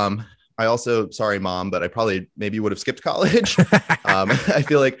that. I also, sorry, mom, but I probably maybe would have skipped college. I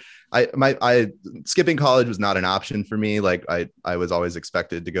feel like I skipping college was not an option for me. Like I was always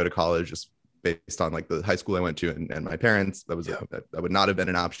expected to go to college just based on like the high school I went to and my parents. That was that would not have been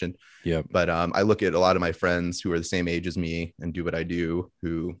an option. Yeah. But I look at a lot of my friends who are the same age as me and do what I do,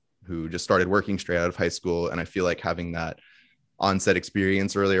 who just started working straight out of high school, and I feel like having that onset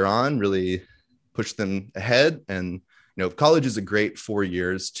experience earlier on really pushed them ahead. And college is a great 4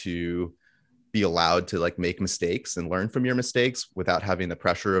 years to be allowed to like make mistakes and learn from your mistakes without having the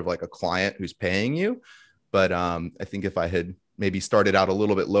pressure of like a client who's paying you. But I think if I had maybe started out a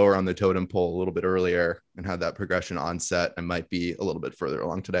little bit lower on the totem pole a little bit earlier and had that progression on set, I might be a little bit further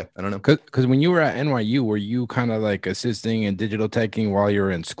along today. I don't know. Because when you were at NYU, were you kind of like assisting in digital teching while you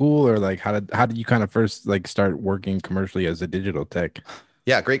were in school, or like how did you kind of first like start working commercially as a digital tech?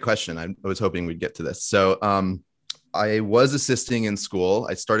 Yeah, great question. I was hoping we'd get to this. So I was assisting in school.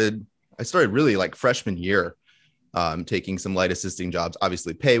 I started really like freshman year, taking some light assisting jobs.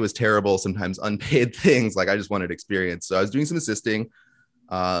 Obviously pay was terrible, sometimes unpaid things. Like I just wanted experience. So I was doing some assisting.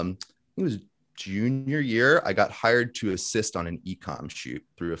 It was junior year. I got hired to assist on an e-com shoot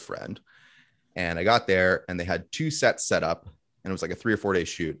through a friend. And I got there and they had 2 sets set up, and it was like a 3 or 4 day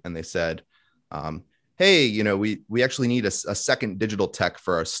shoot. And they said, hey, we actually need a second digital tech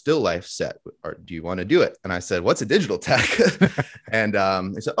for our still life set. Or do you want to do it? And I said, what's a digital tech? And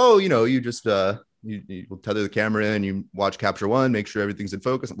they said, oh, you just, you will tether the camera in, you watch Capture One, make sure everything's in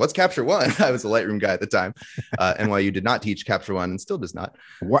focus. What's Capture One? I was a Lightroom guy at the time. NYU did not teach Capture One and still does not.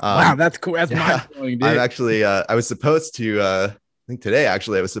 Wow, that's cool. That's mind-blowing, dude. I'm actually, I was supposed to, I think today,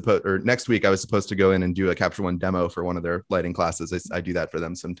 actually, next week, I was supposed to go in and do a Capture One demo for one of their lighting classes. I do that for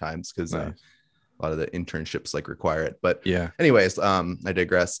them sometimes because nice. A lot of the internships like require it. But yeah, anyways, I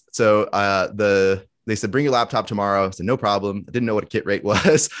digress. So they said, bring your laptop tomorrow. I said, no problem. I didn't know what a kit rate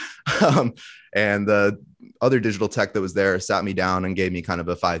was. And the other digital tech that was there sat me down and gave me kind of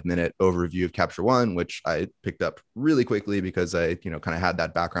a 5-minute overview of Capture One, which I picked up really quickly because I, kind of had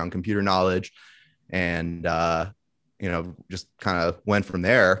that background computer knowledge, and, just kind of went from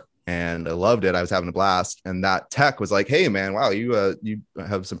there. And I loved it. I was having a blast. And that tech was like, hey man, wow, you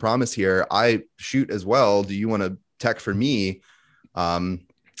have some promise here. I shoot as well. Do you want to tech for me on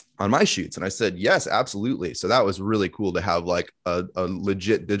my shoots? And I said, yes, absolutely. So that was really cool to have like a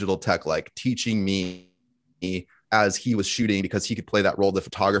legit digital tech, like teaching me as he was shooting, because he could play that role of the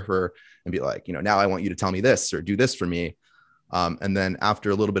photographer and be like, now I want you to tell me this or do this for me. And then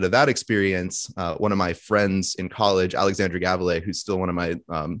after a little bit of that experience, one of my friends in college, Alexandra Gavillet, who's still one of my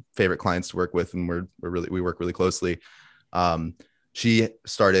favorite clients to work with, and we work really closely. She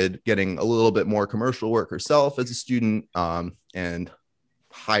started getting a little bit more commercial work herself as a student, and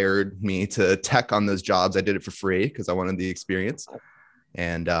hired me to tech on those jobs. I did it for free because I wanted the experience.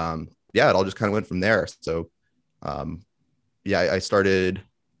 And it all just kind of went from there. So I started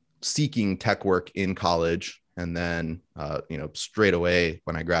seeking tech work in college. And then, straight away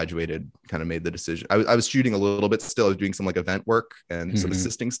when I graduated, kind of made the decision. I was shooting a little bit still. I was doing some like event work and some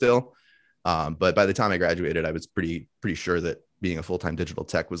assisting still. But by the time I graduated, I was pretty sure that being a full-time digital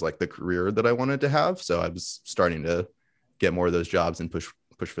tech was like the career that I wanted to have. So I was starting to get more of those jobs and push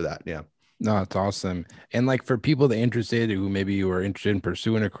for that. Yeah. No, it's awesome. And like for people that interested who maybe you are interested in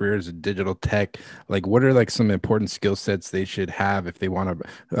pursuing a career as a digital tech, like what are like some important skill sets they should have if they want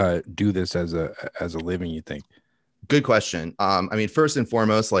to do this as a living, you think? Good question. First and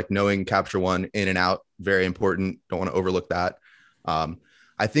foremost, like knowing Capture One in and out, very important. Don't want to overlook that.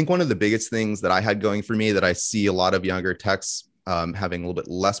 I think one of the biggest things that I had going for me that I see a lot of younger techs having a little bit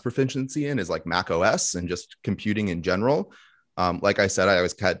less proficiency in is like Mac OS and just computing in general. Like I said, I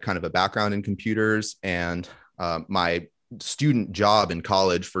always had kind of a background in computers, and my student job in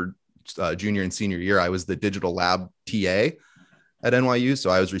college for junior and senior year, I was the digital lab TA at NYU. So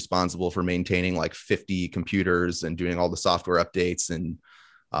I was responsible for maintaining like 50 computers and doing all the software updates and,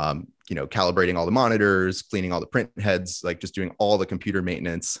 calibrating all the monitors, cleaning all the print heads, like just doing all the computer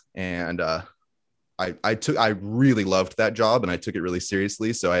maintenance. And I really loved that job and I took it really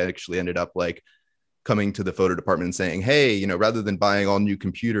seriously. So I actually ended up like coming to the photo department and saying, hey, rather than buying all new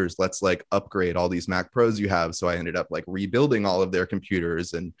computers, let's like upgrade all these Mac Pros you have. So I ended up like rebuilding all of their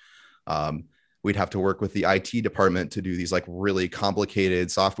computers, and we'd have to work with the IT department to do these like really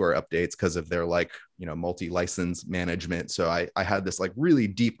complicated software updates because of their like, multi-license management. So I had this like really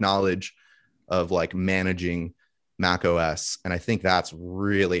deep knowledge of like managing Mac OS. And I think that's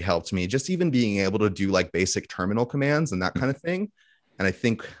really helped me, just even being able to do like basic terminal commands and that kind of thing. And I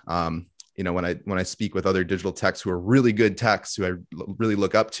think, when I speak with other digital techs who are really good techs who I really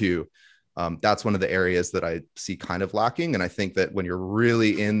look up to, that's one of the areas that I see kind of lacking. And I think that when you're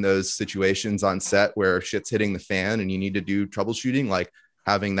really in those situations on set where shit's hitting the fan and you need to do troubleshooting, like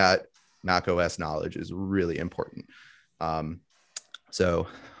having that Mac OS knowledge is really important. So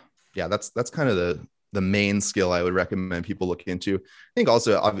yeah, that's kind of the main skill I would recommend people look into. I think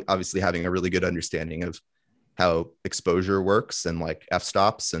also obviously having a really good understanding of how exposure works and like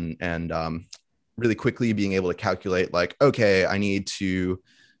f-stops and really quickly being able to calculate like, okay, I need to,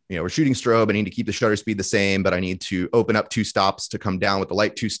 we're shooting strobe. I need to keep the shutter speed the same, but I need to open up 2 stops to come down with the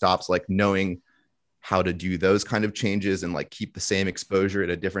light 2 stops, like knowing how to do those kind of changes and like keep the same exposure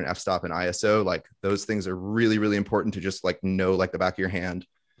at a different f-stop and ISO. Like those things are really, really important to just like know like the back of your hand.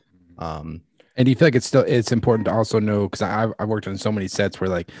 And do you feel like it's important to also know, because I've worked on so many sets where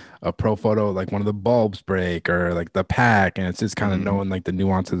like a pro photo, like one of the bulbs break or like the pack, and it's just kind of knowing like the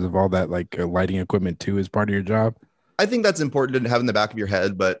nuances of all that, like lighting equipment too, is part of your job. I think that's important to have in the back of your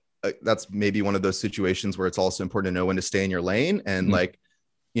head, but that's maybe one of those situations where it's also important to know when to stay in your lane. And like,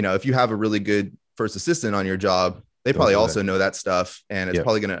 if you have a really good first assistant on your job, they probably also know that stuff, and it's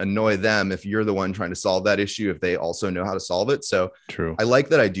probably going to annoy them if you're the one trying to solve that issue, if they also know how to solve it. So true. I like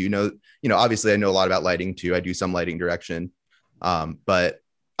that I do know, obviously I know a lot about lighting too. I do some lighting direction, but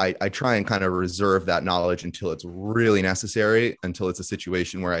I try and kind of reserve that knowledge until it's really necessary, until it's a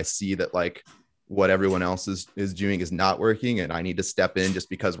situation where I see that like what everyone else is doing is not working and I need to step in just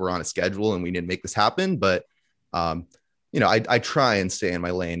because we're on a schedule and we need to make this happen. But, I try and stay in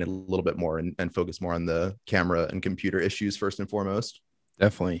my lane a little bit more and focus more on the camera and computer issues first and foremost.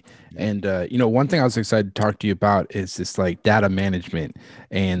 Definitely. And, one thing I was excited to talk to you about is this like data management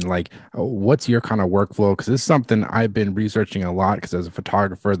and like, what's your kind of workflow? Because this is something I've been researching a lot, because as a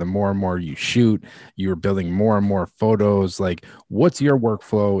photographer, the more and more you shoot, you're building more and more photos. Like, what's your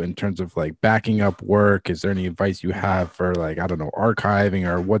workflow in terms of like backing up work? Is there any advice you have for like, I don't know, archiving,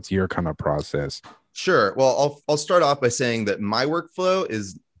 or what's your kind of process? Sure. Well, I'll start off by saying that my workflow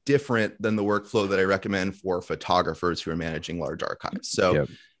is different than the workflow that I recommend for photographers who are managing large archives. So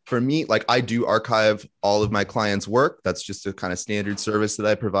for me, like I do archive all of my clients' work. That's just a kind of standard service that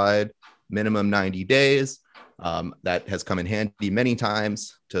I provide, minimum 90 days. That has come in handy many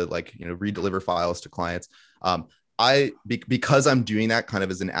times to like, redeliver files to clients. Because I'm doing that kind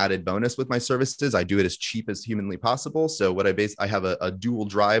of as an added bonus with my services, I do it as cheap as humanly possible. So what I have a dual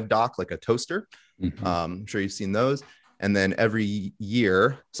drive dock, like a toaster. I'm sure you've seen those. And then every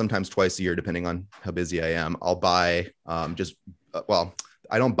year, sometimes twice a year, depending on how busy I am, I'll buy I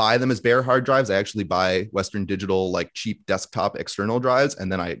don't buy them as bare hard drives. I actually buy Western Digital, like cheap desktop external drives.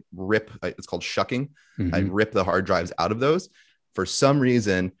 And then it's called shucking. I rip the hard drives out of those. For some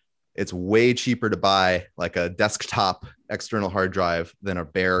reason, it's way cheaper to buy like a desktop external hard drive than a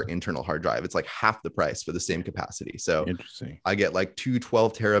bare internal hard drive. It's like half the price for the same capacity. So interesting. I get like 2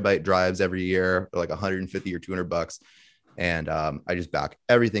 12 terabyte drives every year, for like 150 or $200. And I just back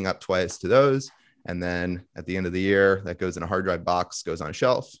everything up twice to those. And then at the end of the year, that goes in a hard drive box, goes on a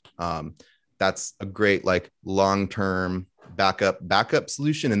shelf. That's a great like long-term backup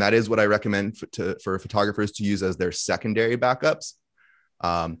solution. And that is what I recommend for photographers to use as their secondary backups.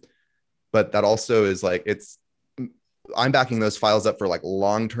 But that also is like, I'm backing those files up for like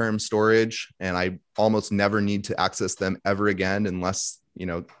long-term storage, and I almost never need to access them ever again unless,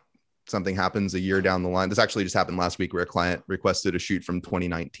 something happens a year down the line. This actually just happened last week where a client requested a shoot from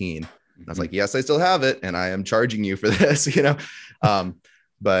 2019. And I was like, yes, I still have it, and I am charging you for this,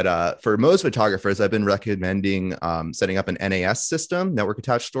 But for most photographers, I've been recommending setting up an NAS system, network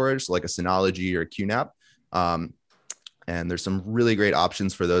attached storage, so like a Synology or a QNAP. And there's some really great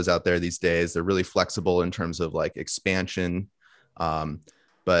options for those out there these days. They're really flexible in terms of like expansion.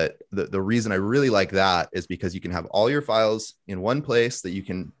 But the reason I really like that is because you can have all your files in one place that you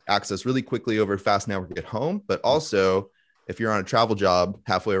can access really quickly over a fast network at home. But also, if you're on a travel job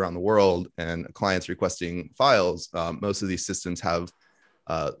halfway around the world and a client's requesting files, most of these systems have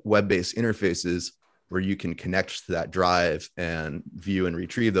web-based interfaces where you can connect to that drive and view and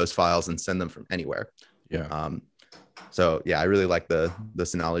retrieve those files and send them from anywhere. Yeah. So yeah, I really like the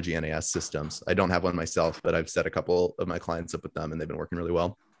Synology NAS systems. I don't have one myself, but I've set a couple of my clients up with them and they've been working really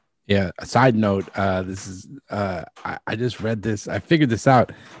well. Yeah. A side note, this is I just read this. I figured this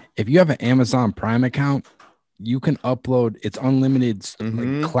out. If you have an Amazon Prime account, you can upload it's unlimited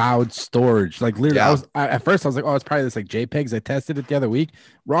like cloud storage. Like literally, Yeah, at first I was like, oh, it's probably this like JPEGs. I tested it the other week.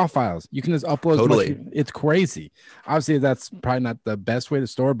 Raw files. You can just upload totally. it's crazy. Obviously, that's probably not the best way to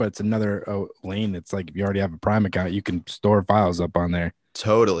store, but it's another lane. It's like if you already have a Prime account, you can store files up on there.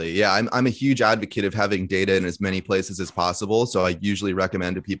 Totally. Yeah. I'm a huge advocate of having data in as many places as possible. So I usually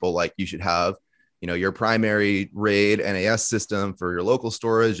recommend to people like you should have, your primary RAID NAS system for your local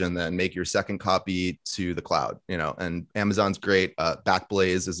storage and then make your second copy to the cloud, and Amazon's great.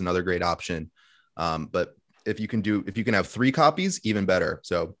 Backblaze is another great option. But if you can have 3 copies, even better.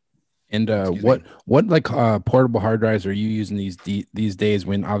 So And what like portable hard drives are you using these days?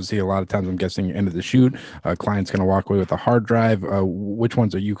 When obviously a lot of times I'm guessing end of the shoot, client's gonna walk away with a hard drive. Which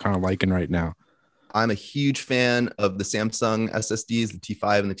ones are you kind of liking right now? I'm a huge fan of the Samsung SSDs, the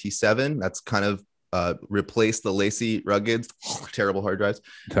T5 and the T7. That's kind of replaced the lacy, rugged, terrible hard drives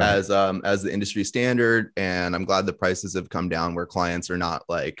as the industry standard. And I'm glad the prices have come down where clients are not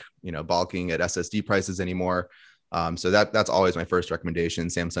like balking at SSD prices anymore. So that's always my first recommendation,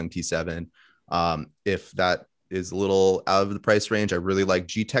 Samsung T7. If that is a little out of the price range, I really like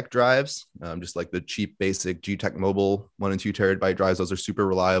G-Tech drives, just like the cheap, basic G-Tech mobile 1 and 2 terabyte drives. Those are super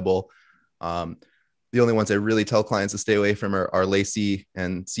reliable. The only ones I really tell clients to stay away from are Lacy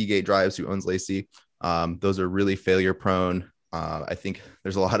and Seagate drives, who owns Lacy. Those are really failure prone. I think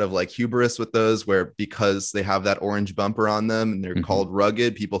there's a lot of like hubris with those where because they have that orange bumper on them and they're called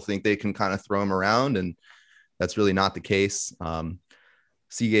rugged, people think they can kind of throw them around, and that's really not the case.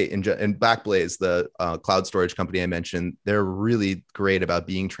 Seagate and Backblaze, the cloud storage company I mentioned, they're really great about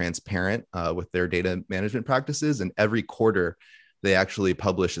being transparent with their data management practices. And every quarter, they actually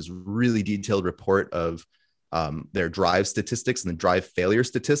publish this really detailed report of their drive statistics and the drive failure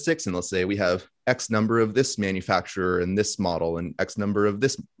statistics. And they'll say, we have X number of this manufacturer and this model and X number of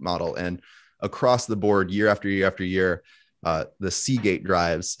this model. And across the board, year after year after year, the Seagate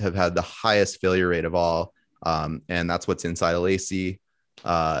drives have had the highest failure rate of all. And that's what's inside of Lacy.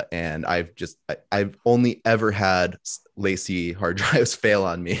 And I've only ever had Lacy hard drives fail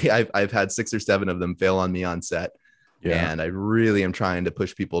on me. I've had 6 or 7 of them fail on me on set. Yeah. And I really am trying to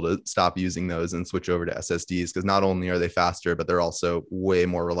push people to stop using those and switch over to SSDs, because not only are they faster, but they're also way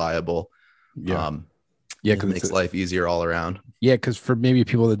more reliable. Yeah. Yeah, because it makes life easier all around. Yeah, because for maybe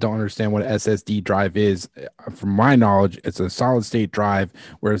people that don't understand what SSD drive is, from my knowledge, it's a solid state drive.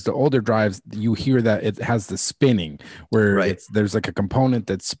 Whereas the older drives, you hear that it has the spinning, where there's like a component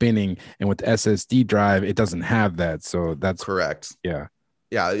that's spinning, and with the SSD drive, it doesn't have that. So that's correct. Yeah.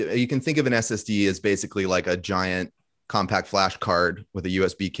 Yeah, you can think of an SSD as basically like a giant compact flash card with a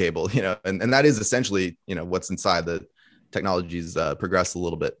USB cable, and that is essentially, what's inside. The technology's progressed a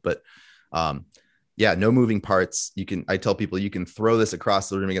little bit, but yeah, no moving parts. I tell people you can throw this across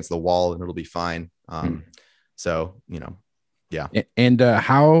the room against the wall and it'll be fine. So, yeah. And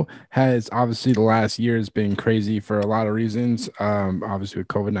how has obviously the last year has been crazy for a lot of reasons. Obviously with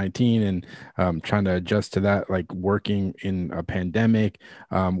COVID-19 and trying to adjust to that, like working in a pandemic.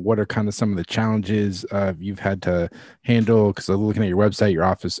 What are kind of some of the challenges you've had to handle? Because looking at your website, your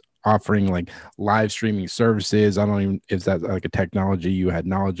office offering like live streaming services. I don't even if that's like a technology you had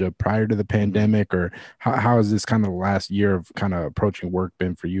knowledge of prior to the pandemic, or how has this kind of last year of kind of approaching work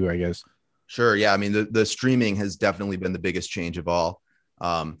been for you, I guess? Sure. Yeah. I mean, the streaming has definitely been the biggest change of all.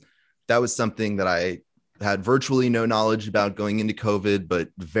 That was something that I had virtually no knowledge about going into COVID, but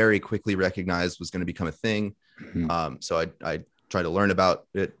very quickly recognized was going to become a thing. So I tried to learn about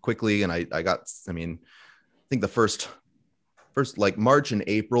it quickly. And I think the first like March and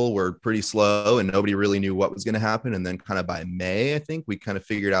April were pretty slow and nobody really knew what was going to happen. And then kind of by May, I think we kind of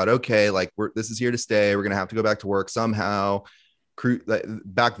figured out, okay, like this is here to stay. We're going to have to go back to work somehow.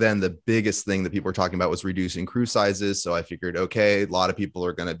 Back then, the biggest thing that people were talking about was reducing crew sizes. So I figured, okay, a lot of people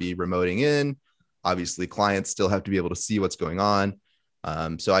are going to be remoting in. Obviously, clients still have to be able to see what's going on.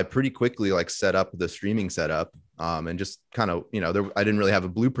 So I pretty quickly like set up the streaming setup and just kind of, I didn't really have a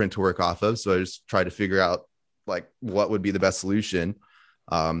blueprint to work off of. So I just tried to figure out like what would be the best solution.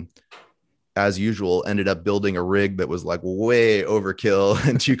 as usual, ended up building a rig that was like way overkill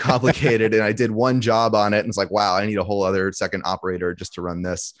and too complicated. And I did one job on it, and it's like, wow, I need a whole other second operator just to run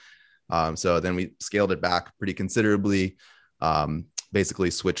this. So then we scaled it back pretty considerably.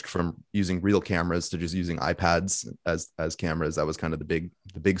 Basically switched from using real cameras to just using iPads as cameras. That was kind of the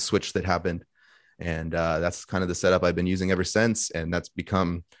big switch that happened. And that's kind of the setup I've been using ever since. And that's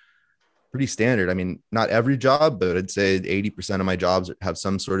become pretty standard. I mean, not every job, but I'd say 80% of my jobs have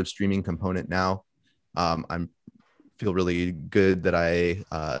some sort of streaming component now. I'm feel really good that I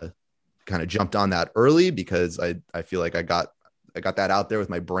kind of jumped on that early, because I feel like I got that out there with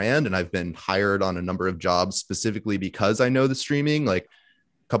my brand, and I've been hired on a number of jobs specifically because I know the streaming. Like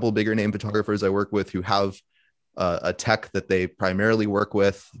a couple of bigger name photographers I work with who have a tech that they primarily work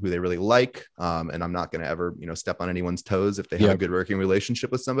with, who they really like. And I'm not going to ever, step on anyone's toes if they have a good working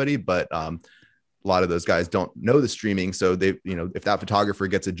relationship with somebody. But a lot of those guys don't know the streaming. So they, if that photographer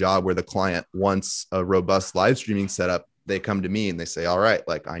gets a job where the client wants a robust live streaming setup, they come to me and they say, all right,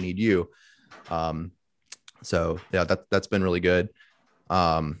 like I need you. So yeah, that's been really good.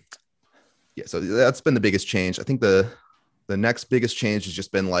 So that's been the biggest change. I think the next biggest change has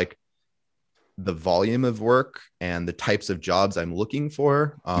just been like the volume of work and the types of jobs I'm looking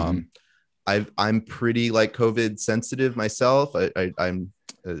for. I'm pretty like COVID sensitive myself. I'm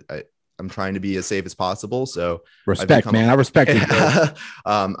trying to be as safe as possible. So respect, man. I respect it.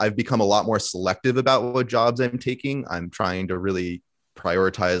 I've become a lot more selective about what jobs I'm taking. I'm trying to really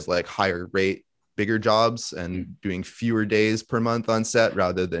prioritize like higher rate, bigger jobs and doing fewer days per month on set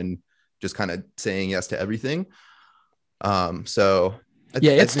rather than just kind of saying yes to everything.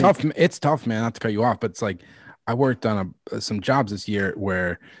 It's tough. It's tough, man, not to cut you off, but it's like I worked on some jobs this year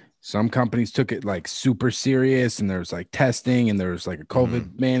where some companies took it like super serious, and there was like testing, and there was like a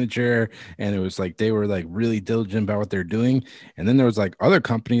COVID manager, and it was like they were like really diligent about what they're doing. And then there was like other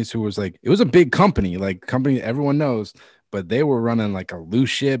companies who was like, it was a big company, like company everyone knows, but they were running like a loose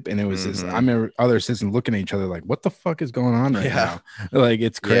ship, and it was this. I remember other assistants looking at each other like, "What the fuck is going on right now?" Like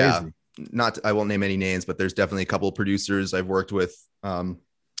it's crazy. I won't name any names, but there's definitely a couple of producers I've worked with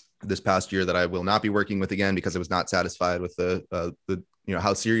this past year that I will not be working with again because I was not satisfied with the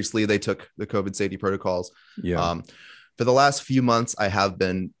how seriously they took the COVID safety protocols. For the last few months, I have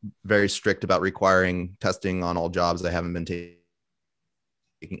been very strict about requiring testing on all jobs. I haven't been taking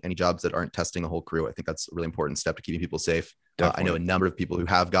any jobs that aren't testing the whole crew. I think that's a really important step to keeping people safe. I know a number of people who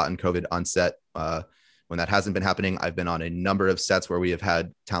have gotten COVID on set. When that hasn't been happening, I've been on a number of sets where we have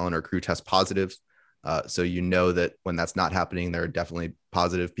had talent or crew test positive. So that when that's not happening, there are definitely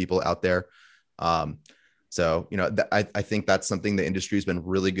positive people out there. I think that's something the industry has been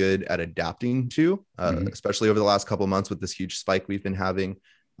really good at adapting to, especially over the last couple of months with this huge spike we've been having.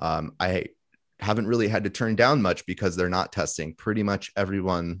 I haven't really had to turn down much because they're not testing. Pretty much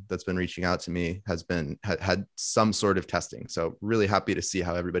everyone that's been reaching out to me has had some sort of testing. So really happy to see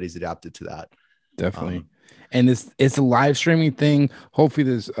how everybody's adapted to that. Definitely. And it's a live streaming thing. Hopefully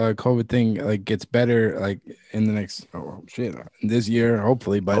this COVID thing like gets better like in the next this year,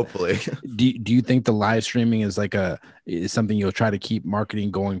 hopefully. But hopefully. do you think the live streaming is is something you'll try to keep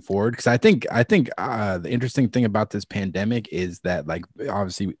marketing going forward? Because I think the interesting thing about this pandemic is that like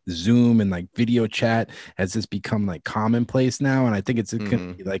obviously Zoom and like video chat has just become like commonplace now, and I think it's going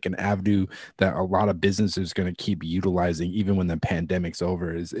to be like an avenue that a lot of businesses are going to keep utilizing even when the pandemic's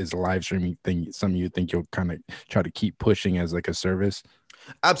over. Is a live streaming thing something you think you'll kind of try to keep pushing as like a service?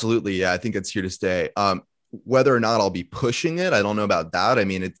 Absolutely. Yeah. I think it's here to stay. Whether or not I'll be pushing it, I don't know about that. I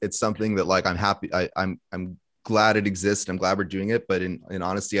mean, it's something that like, I'm happy. I'm glad it exists. I'm glad we're doing it, but in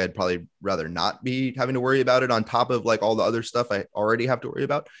honesty, I'd probably rather not be having to worry about it on top of like all the other stuff I already have to worry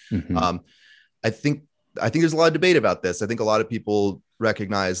about. I think there's a lot of debate about this. I think a lot of people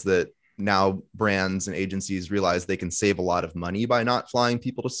recognize that now brands and agencies realize they can save a lot of money by not flying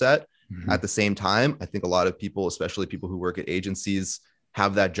people to set. At the same time, I think a lot of people, especially people who work at agencies,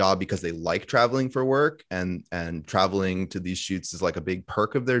 have that job because they like traveling for work, and traveling to these shoots is like a big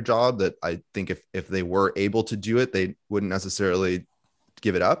perk of their job that I think if they were able to do it, they wouldn't necessarily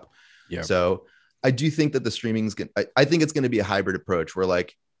give it up. So I do think that the streaming's I think it's going to be a hybrid approach where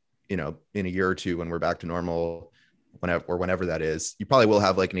like, in a year or two, when we're back to normal, whenever that is, you probably will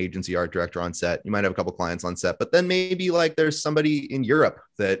have like an agency art director on set. You might have a couple clients on set, but then maybe like there's somebody in Europe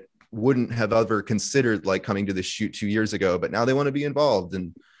that wouldn't have ever considered like coming to the shoot 2 years ago, but now they want to be involved,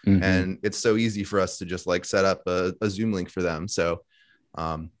 and it's so easy for us to just like set up a Zoom link for them. So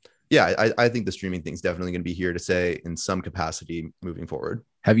yeah, I think the streaming thing is definitely going to be here to stay in some capacity moving forward.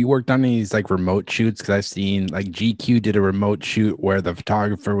 Have you worked on these like remote shoots? Because I've seen like GQ did a remote shoot where the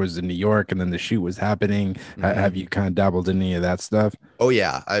photographer was in New York and then the shoot was happening. Have you kind of dabbled in any of that stuff? Oh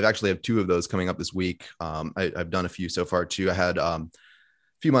yeah, I've actually have two of those coming up this week. I've done a few so far too. I had a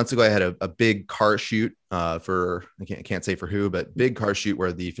few months ago, I had a big car shoot for I can't say for who, but big car shoot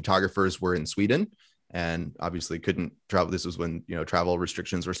where the photographers were in Sweden and obviously couldn't travel. This was when travel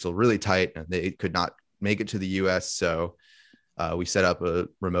restrictions were still really tight and they could not make it to the U.S. So we set up a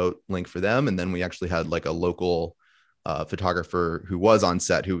remote link for them, and then we actually had like a local photographer who was on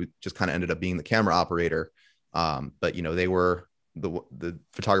set who just kind of ended up being the camera operator. But they were the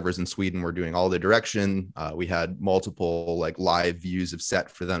photographers in Sweden were doing all the direction. We had multiple like live views of set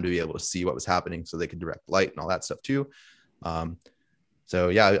for them to be able to see what was happening, so they could direct light and all that stuff too. So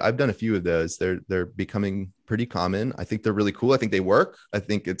yeah, I've done a few of those. They're becoming pretty common. I think they're really cool. I think they work. I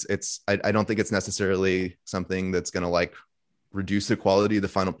think I don't think it's necessarily something that's going to like reduce the quality of the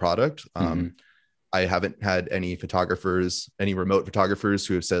final product. I haven't had any remote photographers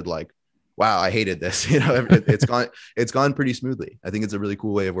who have said like, wow, I hated this. It's gone pretty smoothly. I think it's a really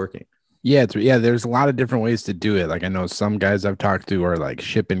cool way of working. Yeah, there's a lot of different ways to do it. Like I know some guys I've talked to are like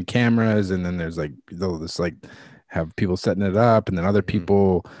shipping cameras, and then there's like they'll just like have people setting it up, and then other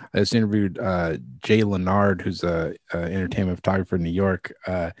people. I just interviewed Jay Leonard, who's a entertainment photographer in New York,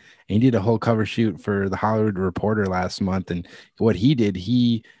 and he did a whole cover shoot for the Hollywood Reporter last month. And what he did,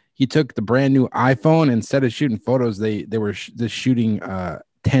 he took the brand new iPhone. Instead of shooting photos, they were just shooting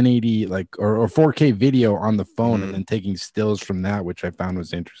 1080 like or 4K video on the phone, and then taking stills from that, which I found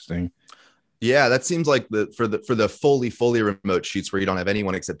was interesting. Yeah, that seems like for the fully remote shoots where you don't have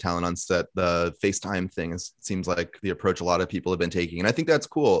anyone except talent on set, the FaceTime thing seems like the approach a lot of people have been taking. And I think that's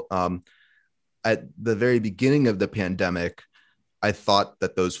cool. At the very beginning of the pandemic, I thought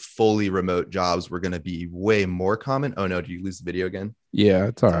that those fully remote jobs were going to be way more common. Oh no, did you lose the video again? Yeah,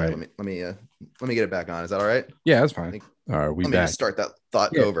 it's all right. Let me get it back on. Is that all right? Yeah, that's fine. All right, let me start that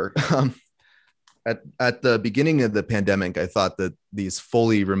thought over. At the beginning of the pandemic, I thought that these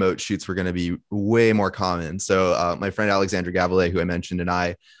fully remote shoots were going to be way more common. So my friend Alexandra Gavillet, who I mentioned, and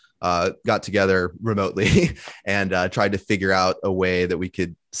I got together remotely and tried to figure out a way that we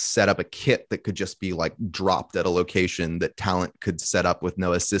could set up a kit that could just be like dropped at a location that talent could set up with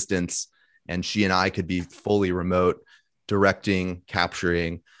no assistance. And she and I could be fully remote, directing,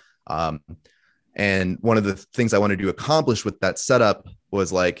 capturing. And one of the things I wanted to accomplish with that setup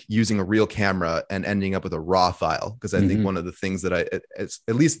was like using a real camera and ending up with a raw file. Because I think one of the things that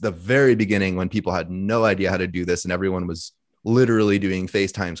at least the very beginning, when people had no idea how to do this and everyone was literally doing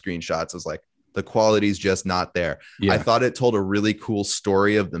FaceTime screenshots, was like, the quality's just not there. Yeah. I thought it told a really cool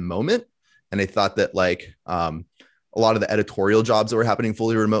story of the moment. And I thought that like a lot of the editorial jobs that were happening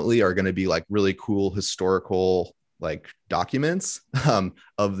fully remotely are going to be like really cool historical like documents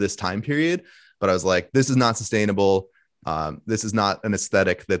of this time period. But I was like, this is not sustainable. This is not an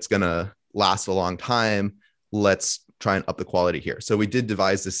aesthetic that's going to last a long time. Let's try and up the quality here. So we did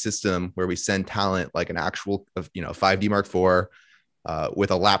devise this system where we send talent like an actual, 5D Mark IV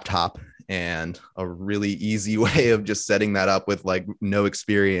with a laptop and a really easy way of just setting that up with like no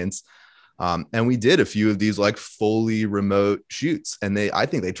experience. And we did a few of these like fully remote shoots, and I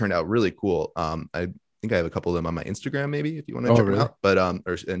think they turned out really cool. I think I have a couple of them on my Instagram, maybe if you want to check them out. But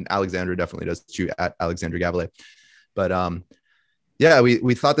and Alexandra definitely does too, at Alexandra Gavillet. But yeah,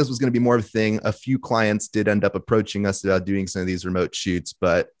 we thought this was going to be more of a thing. A few clients did end up approaching us about doing some of these remote shoots,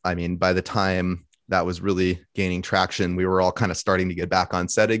 but I mean, by the time that was really gaining traction, we were all kind of starting to get back on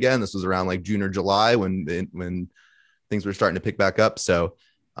set again. This was around like June or July when things were starting to pick back up. So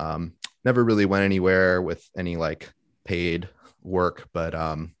never really went anywhere with any like paid work, but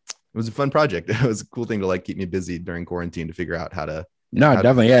it was a fun project. It was a cool thing to like keep me busy during quarantine to figure out how to.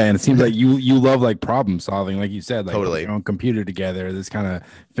 Definitely. Yeah. And it seems like you love like problem solving, like you said, like totally. Your own computer together, this kind of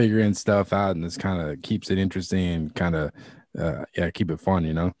figuring stuff out, and this kind of keeps it interesting and kind of, keep it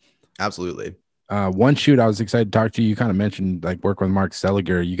fun, Absolutely. One shoot I was excited to talk to you. You kind of mentioned like work with Mark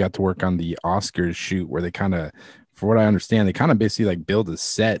Seliger. You got to work on the Oscars shoot where they kind of, for what I understand, they kind of basically like build a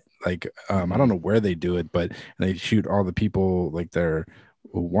set. Like, I don't know where they do it, but they shoot all the people like they're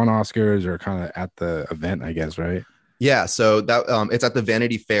won Oscars or kind of at the event, I guess, right? Yeah, so that it's at the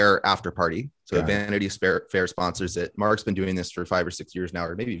Vanity Fair after party. So Vanity Fair sponsors it. Mark's been doing this for 5 or 6 years now,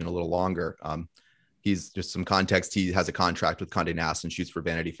 or maybe even a little longer. He's just some context. He has a contract with Condé Nast and shoots for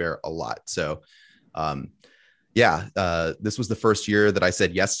Vanity Fair a lot. So Yeah, this was the first year that I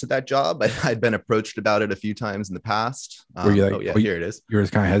said yes to that job. I'd been approached about it a few times in the past. Were you like, Oh yeah, here it is. you were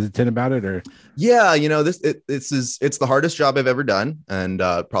kind of hesitant about it, or? Yeah, it's the hardest job I've ever done, and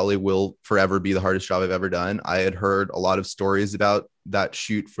probably will forever be the hardest job I've ever done. I had heard a lot of stories about that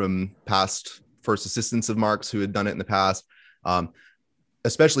shoot from past first assistants of Mark's who had done it in the past. Um,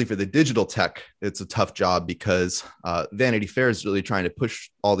 Especially for the digital tech, it's a tough job because Vanity Fair is really trying to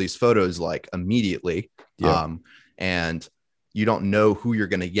push all these photos like immediately. Yeah. And you don't know who you're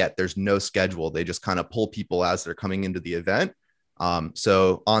going to get. There's no schedule. They just kind of pull people as they're coming into the event.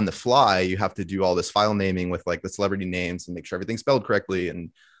 So on the fly, you have to do all this file naming with like the celebrity names and make sure everything's spelled correctly and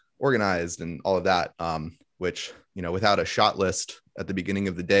organized and all of that. Which, without a shot list at the beginning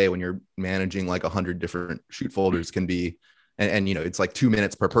of the day, when you're managing like 100 different shoot folders can be, and it's like 2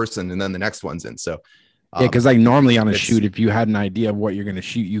 minutes per person and then the next one's in. So yeah, because like normally on a shoot, if you had an idea of what you're going to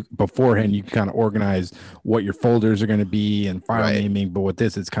shoot, you beforehand, you kind of organize what your folders are going to be and file naming. But with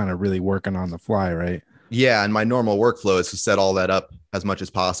this, it's kind of really working on the fly, right? Yeah, and my normal workflow is to set all that up as much as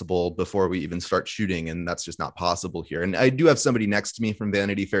possible before we even start shooting, and that's just not possible here. And I do have somebody next to me from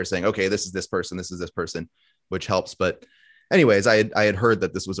Vanity Fair saying, okay, this is this person, which helps. But anyways, I had heard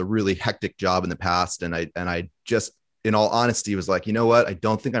that this was a really hectic job in the past, and I just, in all honesty, was like, you know what? I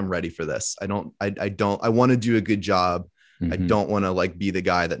don't think I'm ready for this. I want to do a good job. I don't want to like be the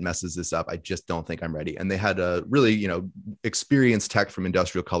guy that messes this up. I just don't think I'm ready. And they had a really, experienced tech from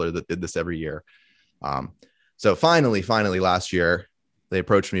Industrial Color that did this every year. So finally last year, they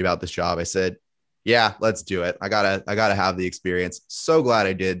approached me about this job. I said, yeah, let's do it. I gotta have the experience. So glad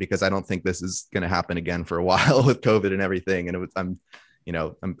I did, because I don't think this is going to happen again for a while with COVID and everything. And I'm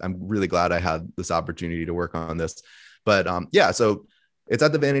really glad I had this opportunity to work on this. But yeah, so it's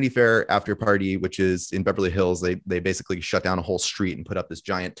at the Vanity Fair after party, which is in Beverly Hills. They basically shut down a whole street and put up this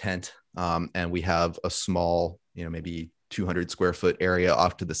giant tent. And we have a small, maybe 200 square foot area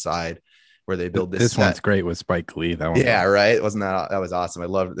off to the side where they build this set. One's great with Spike Lee. That one, yeah, right. Wasn't that was awesome? I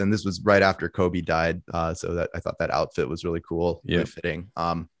loved it. And this was right after Kobe died. So that I thought that outfit was really cool, really fitting.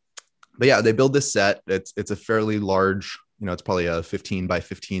 But yeah, they build this set. It's a fairly large, it's probably a 15 by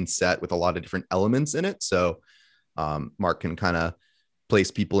 15 set with a lot of different elements in it. So Mark can kind of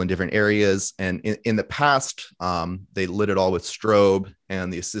place people in different areas. And in the past, they lit it all with strobe,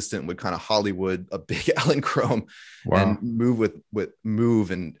 and the assistant would kind of Hollywood a big Ellen Chrome and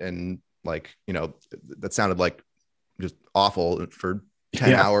move and like, that sounded like just awful for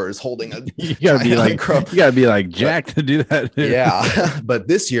 10 hours holding a you gotta be like Jack to do that. Yeah. But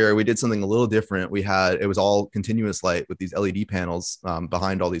this year we did something a little different. It was all continuous light with these LED panels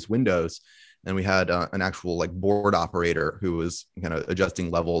behind all these windows. And we had an actual like board operator who was kind of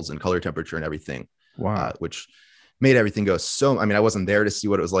adjusting levels and color temperature and everything. Wow. Which made everything go I wasn't there to see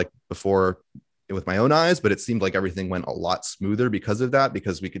what it was like before with my own eyes, but it seemed like everything went a lot smoother because of that,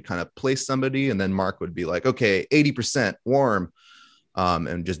 because we could kind of place somebody and then Mark would be like, okay, 80% warm,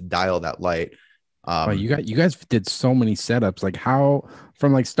 and just dial that light. You guys did so many setups. Like how,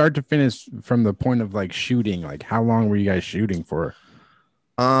 from like start to finish, from the point of like shooting, like how long were you guys shooting for?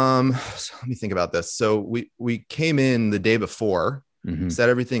 So let me think about this. So we came in the day before, set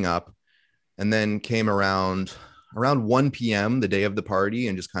everything up, and then came around 1 p.m. the day of the party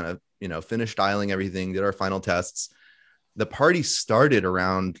and just kind of, finished dialing everything, did our final tests. The party started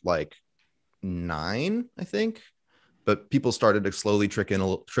around like 9, I think, but people started to slowly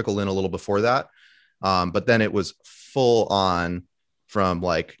trickle in a little before that. But then it was full on from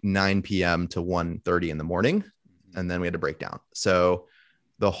like 9 p.m. to 1:30 in the morning. And then we had to break down. So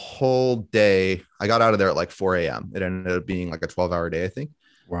the whole day, I got out of there at like 4 a.m. It ended up being like a 12-hour day, I think.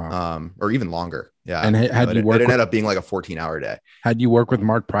 Wow. Or even longer. Yeah. And it ended up being like a 14-hour day. Had you worked with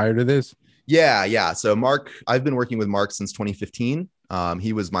Mark prior to this? Yeah. So Mark, I've been working with Mark since 2015.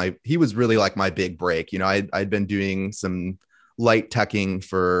 He was really like my big break. I'd been doing some light teching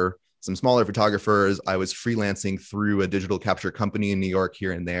for some smaller photographers. I was freelancing through a digital capture company in New York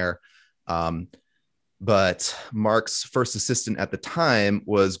here and there. But Mark's first assistant at the time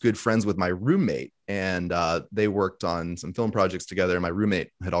was good friends with my roommate, and they worked on some film projects together. My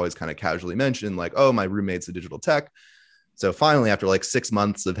roommate had always kind of casually mentioned like, oh, my roommate's a digital tech. So finally, after like 6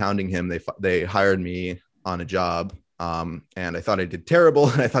 months of hounding him, they hired me on a job. And I thought I did terrible,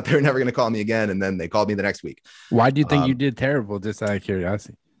 and I thought they were never going to call me again. And then they called me the next week. Why do you think you did terrible? Just out of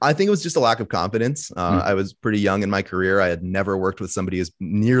curiosity. I think it was just a lack of confidence. I was pretty young in my career. I had never worked with somebody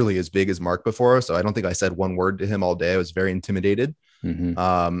nearly as big as Mark before. So I don't think I said one word to him all day. I was very intimidated.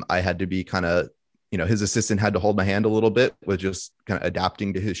 I had to be kind of, his assistant had to hold my hand a little bit with just kind of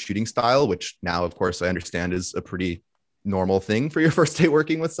adapting to his shooting style, which now, of course, I understand is a pretty normal thing for your first day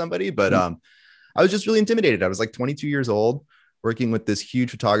working with somebody. But I was just really intimidated. I was like 22 years old, working with this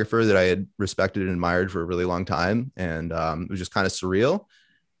huge photographer that I had respected and admired for a really long time. And it was just kind of surreal.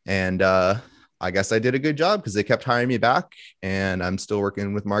 And I guess I did a good job because they kept hiring me back. And I'm still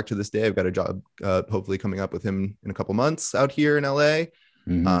working with Mark to this day. I've got a job hopefully coming up with him in a couple months out here in LA.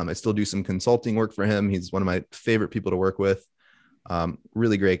 I still do some consulting work for him. He's one of my favorite people to work with.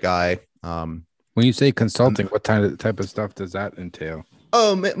 Really great guy. When you say consulting, what type of stuff does that entail?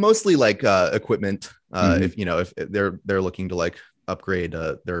 Oh, mostly like equipment. If they're looking to like upgrade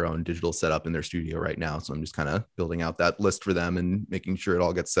their own digital setup in their studio right now. So I'm just kind of building out that list for them and making sure it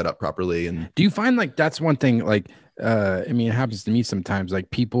all gets set up properly. And do you find like that's one thing, like, it happens to me sometimes, like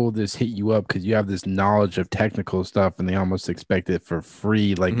people just hit you up because you have this knowledge of technical stuff and they almost expect it for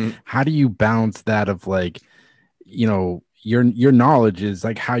free. Like, how do you balance that of like, your knowledge is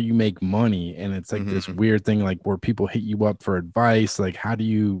like how you make money, and it's like this weird thing like where people hit you up for advice? Like, how do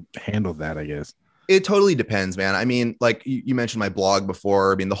you handle that, I guess? It totally depends, man. I mean, like you mentioned my blog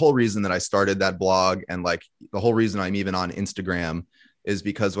before. I mean, the whole reason that I started that blog and like the whole reason I'm even on Instagram is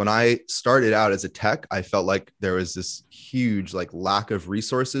because when I started out as a tech, I felt like there was this huge like lack of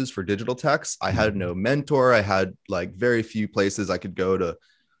resources for digital techs. I had no mentor. I had like very few places I could go to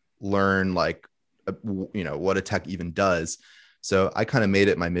learn like, what a tech even does. So I kind of made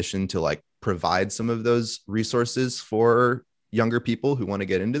it my mission to like provide some of those resources for younger people who want to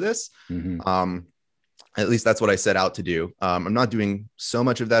get into this. At least that's what I set out to do. I'm not doing so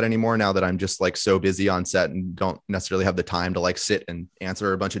much of that anymore now that I'm just like so busy on set and don't necessarily have the time to like sit and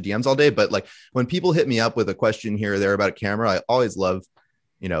answer a bunch of DMs all day. But like when people hit me up with a question here or there about a camera, I always love,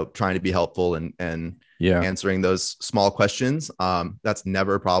 trying to be helpful and answering those small questions. That's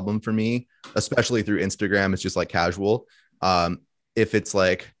never a problem for me, especially through Instagram. It's just like casual. If it's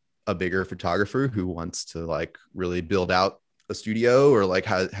like a bigger photographer who wants to like really build out a studio or like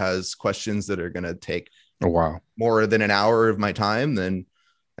has questions that are going to take a while, more than an hour of my time, then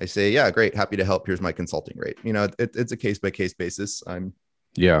I say, yeah, great. Happy to help. Here's my consulting rate. It's a case by case basis.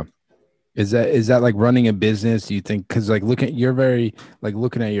 Is that like running a business? Do you think? Because like looking at your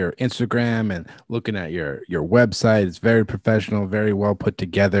Instagram and looking at your website, it's very professional, very well put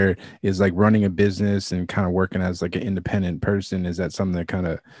together. Is like running a business and kind of working as like an independent person. Is that something that kind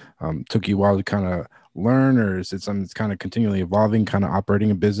of took you a while to kind of learn, or is it something that's kind of continually evolving, kind of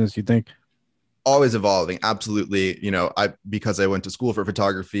operating a business, you think? Always evolving. Absolutely. Because I went to school for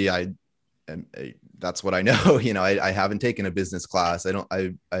photography, that's what I know. I haven't taken a business class.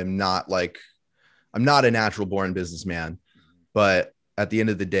 I'm not a natural born businessman, but at the end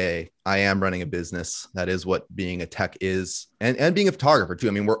of the day, I am running a business. That is what being a tech is, and being a photographer too.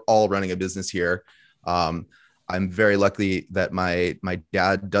 I mean, we're all running a business here. I'm very lucky that my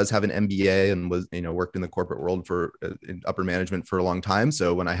dad does have an MBA and was, worked in the corporate world in upper management for a long time.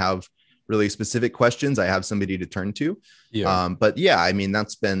 So when I have really specific questions, I have somebody to turn to. But yeah, I mean,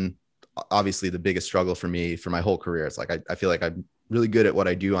 that's been obviously the biggest struggle for me for my whole career. It's like, I feel like I'm really good at what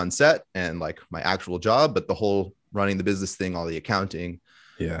I do on set and like my actual job, but the whole running the business thing, all the accounting,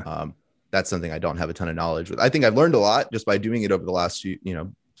 that's something I don't have a ton of knowledge with. I think I've learned a lot just by doing it over the last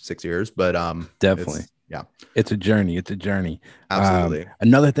 6 years, but definitely. It's a journey. Absolutely.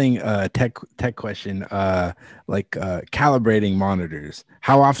 Another thing, tech question, calibrating monitors.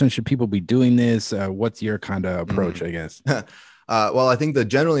 How often should people be doing this? What's your kind of approach, I guess? Well, I think the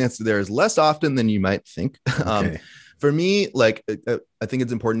general answer there is less often than you might think. Okay. For me, like, I think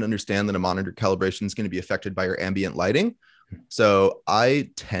it's important to understand that a monitor calibration is going to be affected by your ambient lighting. So I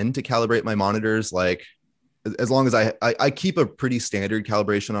tend to calibrate my monitors like as long as I keep a pretty standard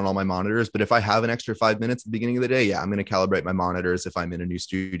calibration on all my monitors, but if I have an extra 5 minutes at the beginning of the day, I'm going to calibrate my monitors if I'm in a new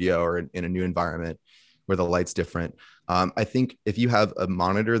studio or in a new environment where the light's different. I think if you have a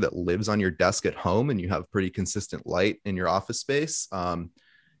monitor that lives on your desk at home and you have pretty consistent light in your office space,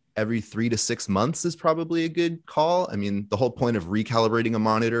 every 3 to 6 months is probably a good call. I mean, the whole point of recalibrating a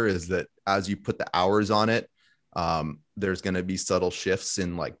monitor is that as you put the hours on it, there's going to be subtle shifts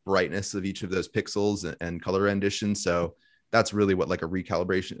in like brightness of each of those pixels and color rendition. So that's really what like a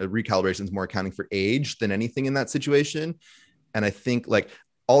recalibration is more accounting for age than anything in that situation. And I think like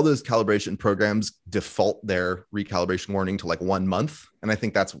all those calibration programs default their recalibration warning to like 1 month. And I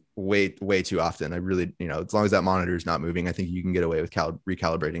think that's way too often. I really, as long as that monitor is not moving, I think you can get away with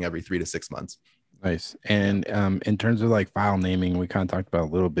recalibrating every 3 to 6 months. Nice. And in terms of like file naming, we kind of talked about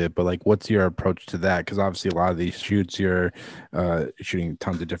a little bit, but like, what's your approach to that? Because obviously a lot of these shoots, you're shooting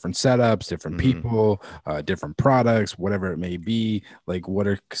tons of different setups, different people, different products, whatever it may be. Like,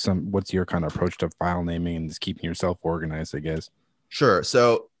 what's your kind of approach to file naming and just keeping yourself organized, I guess? Sure.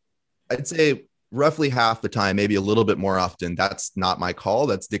 So I'd say roughly half the time, maybe a little bit more often, that's not my call.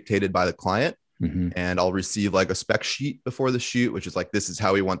 That's dictated by the client. and I'll receive like a spec sheet before the shoot, which is like, this is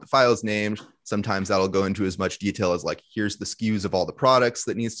how we want the files named. Sometimes that'll go into as much detail as like, here's the SKUs of all the products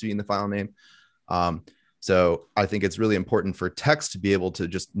that needs to be in the file name. So I think it's really important for techs to be able to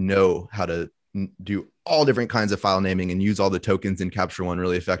just know how to do all different kinds of file naming and use all the tokens in Capture One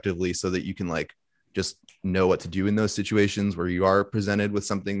really effectively, so that you can like just know what to do in those situations where you are presented with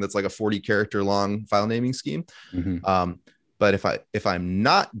something that's like a 40 character long file naming scheme. But if I'm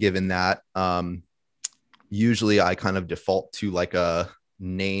not given that, usually I kind of default to like a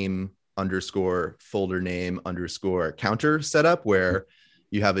name underscore folder name underscore counter setup, where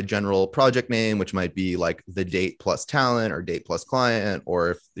you have a general project name, which might be like the date plus talent or date plus client,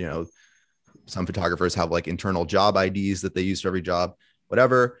 or if, you know, some photographers have like internal job IDs that they use for every job,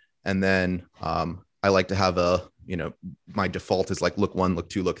 whatever. And then I like to have a, you know, my default is like look 1, look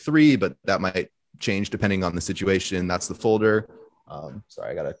 2, look 3, but that might change depending on the situation. That's the folder.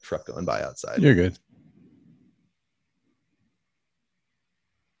 Sorry, I got a truck going by outside. You're good.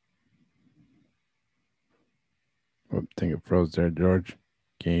 I think it froze there, George.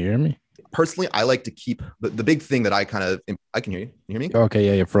 Can you hear me? Personally, I like to keep the big thing that I can hear you. You hear me? Okay,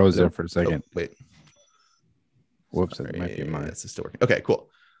 yeah, you froze there for a second. Oh, wait. Whoops, it might be mine. This is still working. Okay, cool.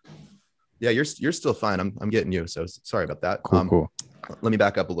 Yeah, you're still fine. I'm getting you. So sorry about that. Cool. Let me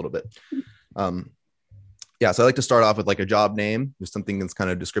back up a little bit. Yeah, so I like to start off with like a job name, just something that's kind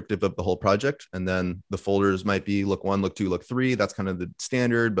of descriptive of the whole project. And then the folders might be look 1, look 2, look 3. That's kind of the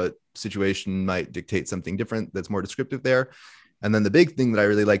standard, but situation might dictate something different that's more descriptive there. And then the big thing that I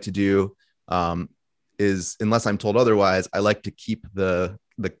really like to do is, unless I'm told otherwise, I like to keep the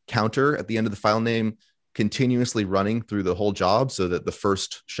counter at the end of the file name continuously running through the whole job, so that the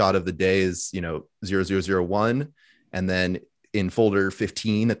first shot of the day is, you know, 0001. And then in folder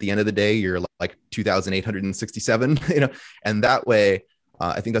 15 at the end of the day, you're like 2,867, you know, and that way,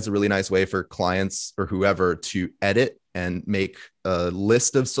 I think that's a really nice way for clients or whoever to edit and make a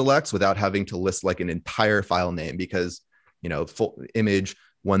list of selects without having to list like an entire file name, because, you know, full image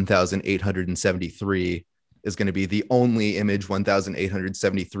 1,873 is going to be the only image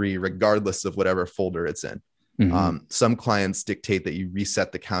 1,873, regardless of whatever folder it's in. Some clients dictate that you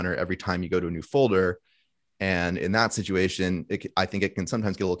reset the counter every time you go to a new folder. And in that situation, I think it can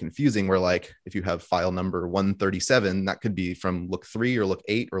sometimes get a little confusing, where like, if you have file number 137, that could be from look 3 or look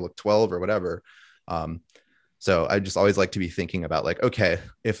 8 or look 12 or whatever. So I just always like to be thinking about like, okay,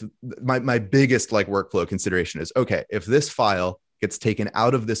 if my biggest like workflow consideration is, okay, if this file gets taken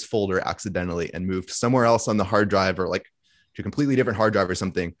out of this folder accidentally and moved somewhere else on the hard drive, or like to a completely different hard drive or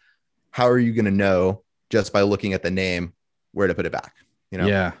something, how are you going to know just by looking at the name where to put it back? You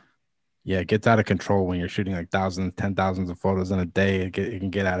know? Yeah, it gets out of control when you're shooting like thousands, 10,000s of photos in a day. It can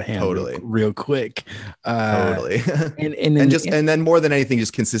get out of hand real quick. Totally. and then more than anything,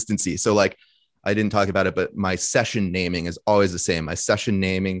 just consistency. So like, I didn't talk about it, but my session naming is always the same. My session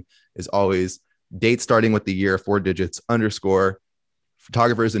naming is always date starting with the year, 4 digits, underscore,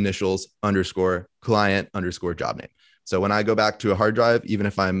 photographer's initials, underscore, client, underscore, job name. So when I go back to a hard drive, even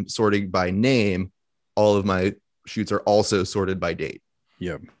if I'm sorting by name, all of my shoots are also sorted by date.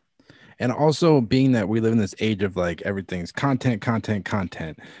 Yep. And also, being that we live in this age of like everything's content,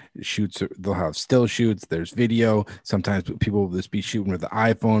 shoots, they'll have still shoots, there's video. Sometimes people will just be shooting with the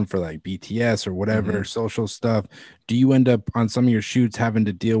iPhone for like BTS or whatever, social stuff. Do you end up on some of your shoots having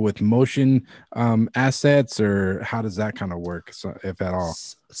to deal with motion assets, or how does that kind of work, if at all?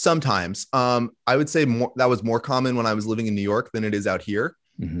 Sometimes. I would say that was more common when I was living in New York than it is out here.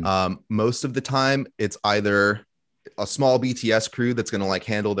 Most of the time, it's either a small BTS crew that's going to like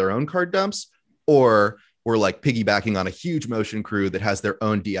handle their own card dumps, or we're like piggybacking on a huge motion crew that has their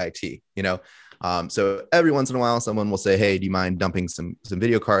own DIT, you know? So every once in a while, someone will say, hey, do you mind dumping some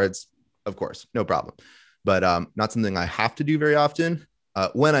video cards? Of course, no problem. But not something I have to do very often.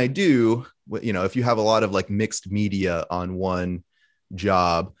 When I do, you know, if you have a lot of like mixed media on one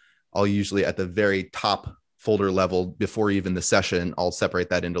job, I'll usually at the very top folder level, before even the session, I'll separate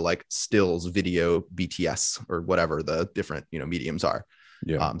that into like stills, video, BTS, or whatever the different, you know, mediums are.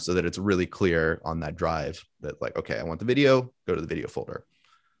 Yeah. So that it's really clear on that drive that like, okay, I want the video, go to the video folder.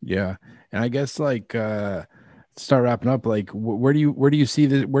 Yeah. And I guess like start wrapping up, like where do you see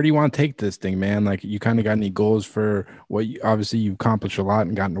this, where do you want to take this thing, man? Like, you kind of got any goals for what obviously you've accomplished a lot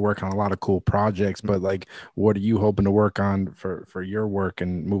and gotten to work on a lot of cool projects, but like, what are you hoping to work on for your work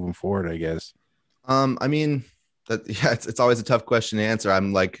and moving forward, I guess? I mean, it's always a tough question to answer.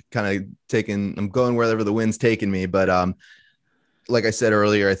 I'm like I'm going wherever the wind's taking me. But like I said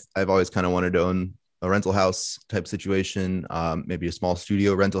earlier, I've always kind of wanted to own a rental house type situation, maybe a small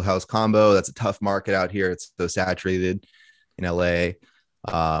studio rental house combo. That's a tough market out here. It's so saturated in LA.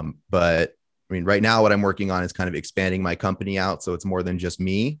 But I mean, right now what I'm working on is kind of expanding my company out, so it's more than just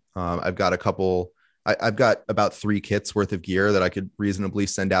me. I've got I've got about 3 kits worth of gear that I could reasonably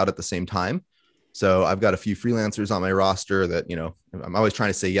send out at the same time. So I've got a few freelancers on my roster that, I'm always trying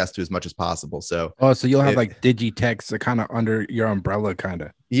to say yes to as much as possible. So, so you'll have like Digitechs kind of under your umbrella, kind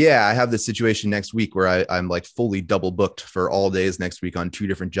of. Yeah, I have this situation next week where I'm like fully double booked for all days next week on 2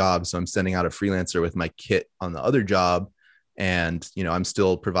 different jobs. So I'm sending out a freelancer with my kit on the other job. And, I'm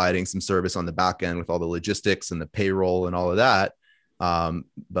still providing some service on the back end with all the logistics and the payroll and all of that.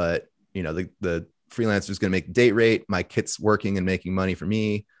 But, the freelancer is going to make the date rate. My kit's working and making money for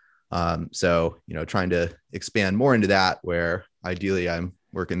me. So, trying to expand more into that, where ideally I'm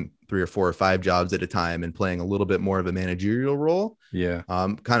working 3 or 4 or 5 jobs at a time and playing a little bit more of a managerial role. Yeah.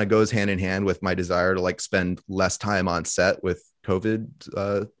 Kind of goes hand in hand with my desire to like spend less time on set with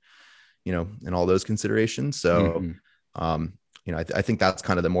COVID, and all those considerations. So, I think that's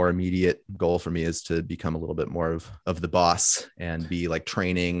kind of the more immediate goal for me, is to become a little bit more of the boss and be like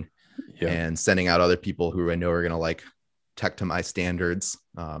training and sending out other people who I know are going to like tech to my standards,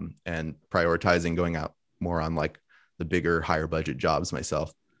 and prioritizing going out more on like the bigger, higher budget jobs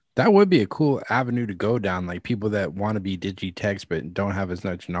myself. That would be a cool avenue to go down. Like people that want to be Digitechs but don't have as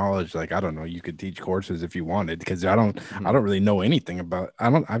much knowledge. Like, I don't know, you could teach courses if you wanted, because I don't really know anything about.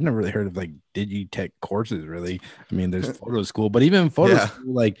 I've never really heard of like Digitech courses, really. I mean, there's photo school, but even photo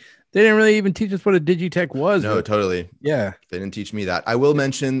school, like they didn't really even teach us what a Digitech was. No, really. Totally. Yeah, they didn't teach me that. I will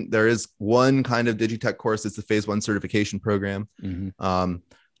mention there is one kind of Digitech course. It's the phase 1 certification program.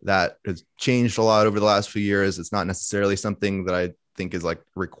 That has changed a lot over the last few years. It's not necessarily something that I think is like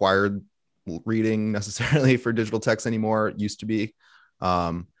required reading necessarily for digital techs anymore. It used to be.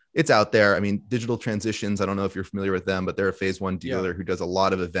 It's out there. I mean, Digital Transitions, I don't know if you're familiar with them, but they're a phase 1 dealer who does a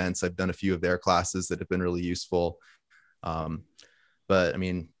lot of events. I've done a few of their classes that have been really useful. But I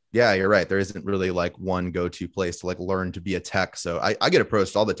mean, yeah, you're right. There isn't really like one go-to place to like learn to be a tech. So I get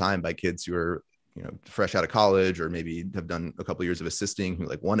approached all the time by kids who are, fresh out of college, or maybe have done a couple of years of assisting, who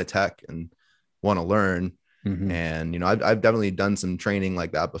like want a tech and want to learn. And, I've definitely done some training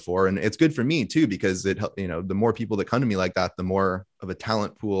like that before. And it's good for me too, because it, the more people that come to me like that, the more of a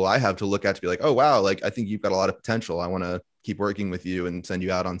talent pool I have to look at to be like, oh, wow, like I think you've got a lot of potential. I want to keep working with you and send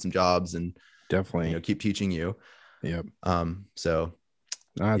you out on some jobs and definitely, keep teaching you. Yep. So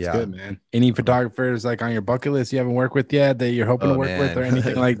that's good, man. Any photographers like on your bucket list you haven't worked with yet that you're hoping to work with, or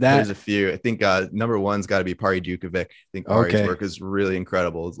anything like that? There's a few. I think number one's got to be Pari Dukovic. I think Pari's work is really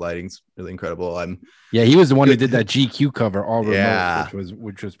incredible. His lighting's really incredible. He was the one who did that GQ cover all remote,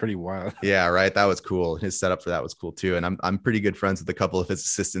 which was pretty wild. Yeah, right. That was cool. His setup for that was cool too. And I'm pretty good friends with a couple of his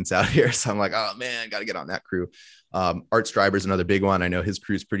assistants out here, so I'm like, oh man, got to get on that crew. Art Stryber's another big one. I know his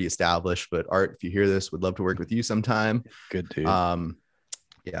crew's pretty established, but Art, if you hear this, would love to work with you sometime. Good dude.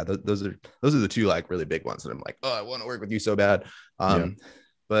 Yeah, those are the 2 like really big ones that I'm like, oh, I want to work with you so bad.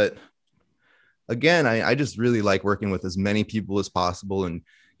 But again, I just really like working with as many people as possible and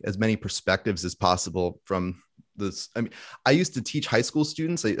as many perspectives as possible from this. I mean, I used to teach high school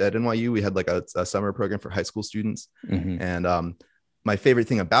students at NYU. We had like a summer program for high school students. And my favorite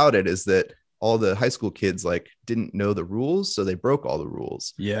thing about it is that all the high school kids like didn't know the rules, so they broke all the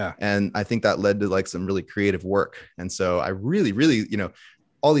rules. Yeah. And I think that led to like some really creative work. And so I really, really,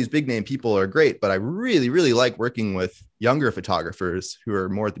 all these big name people are great, but I really, really like working with younger photographers who are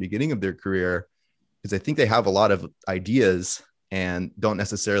more at the beginning of their career, because I think they have a lot of ideas and don't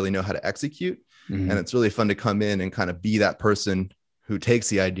necessarily know how to execute. And it's really fun to come in and kind of be that person who takes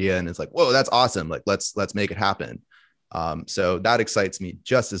the idea and is like, whoa, that's awesome. Like, let's make it happen. So that excites me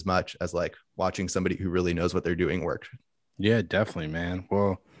just as much as like watching somebody who really knows what they're doing work. Yeah, definitely, man.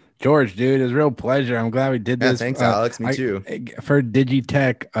 Well, George, dude, it's a real pleasure. I'm glad we did this. Thanks, Alex. Me too. For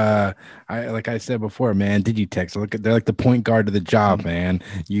Digitech, like I said before, man, Digitech, they're like the point guard of the job, man.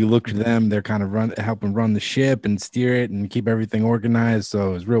 You look to them, they're kind of helping run the ship and steer it and keep everything organized.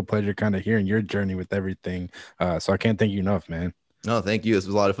 So it's a real pleasure kind of hearing your journey with everything. So I can't thank you enough, man. No, thank you. This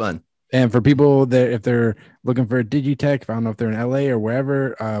was a lot of fun. And for people that, if they're looking for a Digitech, I don't know if they're in LA or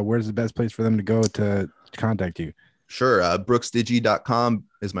wherever, where's the best place for them to go to contact you? Sure. brooksdigi.com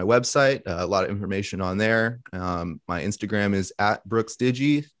is my website. A lot of information on there. My Instagram is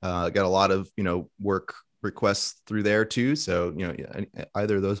 @brooksdigi. Got a lot of, work requests through there too. So,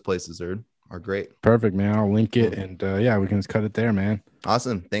 either of those places are great. Perfect, man. I'll link it, and we can just cut it there, man.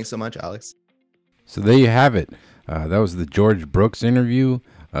 Awesome. Thanks so much, Alex. So there you have it. That was the George Brooks interview.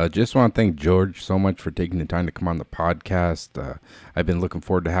 Just want to thank George so much for taking the time to come on the podcast. I've been looking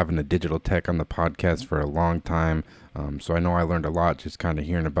forward to having a digital tech on the podcast for a long time. So I know I learned a lot just kind of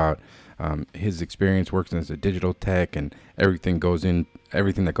hearing about his experience working as a digital tech and everything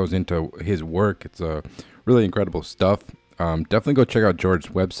that goes into his work. It's really incredible stuff. Definitely go check out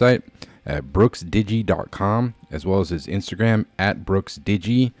George's website at brooksdigi.com, as well as his Instagram at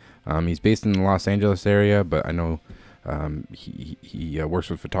brooksdigi. He's based in the Los Angeles area, but I know he works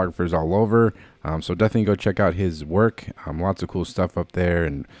with photographers all over. So definitely go check out his work. Lots of cool stuff up there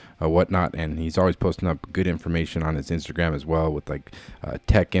and whatnot. And he's always posting up good information on his Instagram as well, with like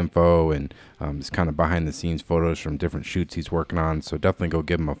tech info and just kind of behind the scenes photos from different shoots he's working on. So definitely go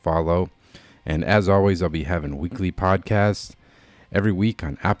give him a follow. And as always, I'll be having weekly podcasts every week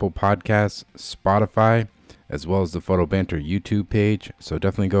on Apple Podcasts, Spotify, as well as the Photo Banter YouTube page. So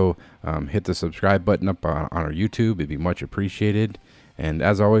definitely go hit the subscribe button up on our YouTube. It'd be much appreciated. And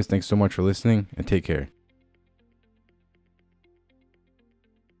as always, thanks so much for listening, and take care.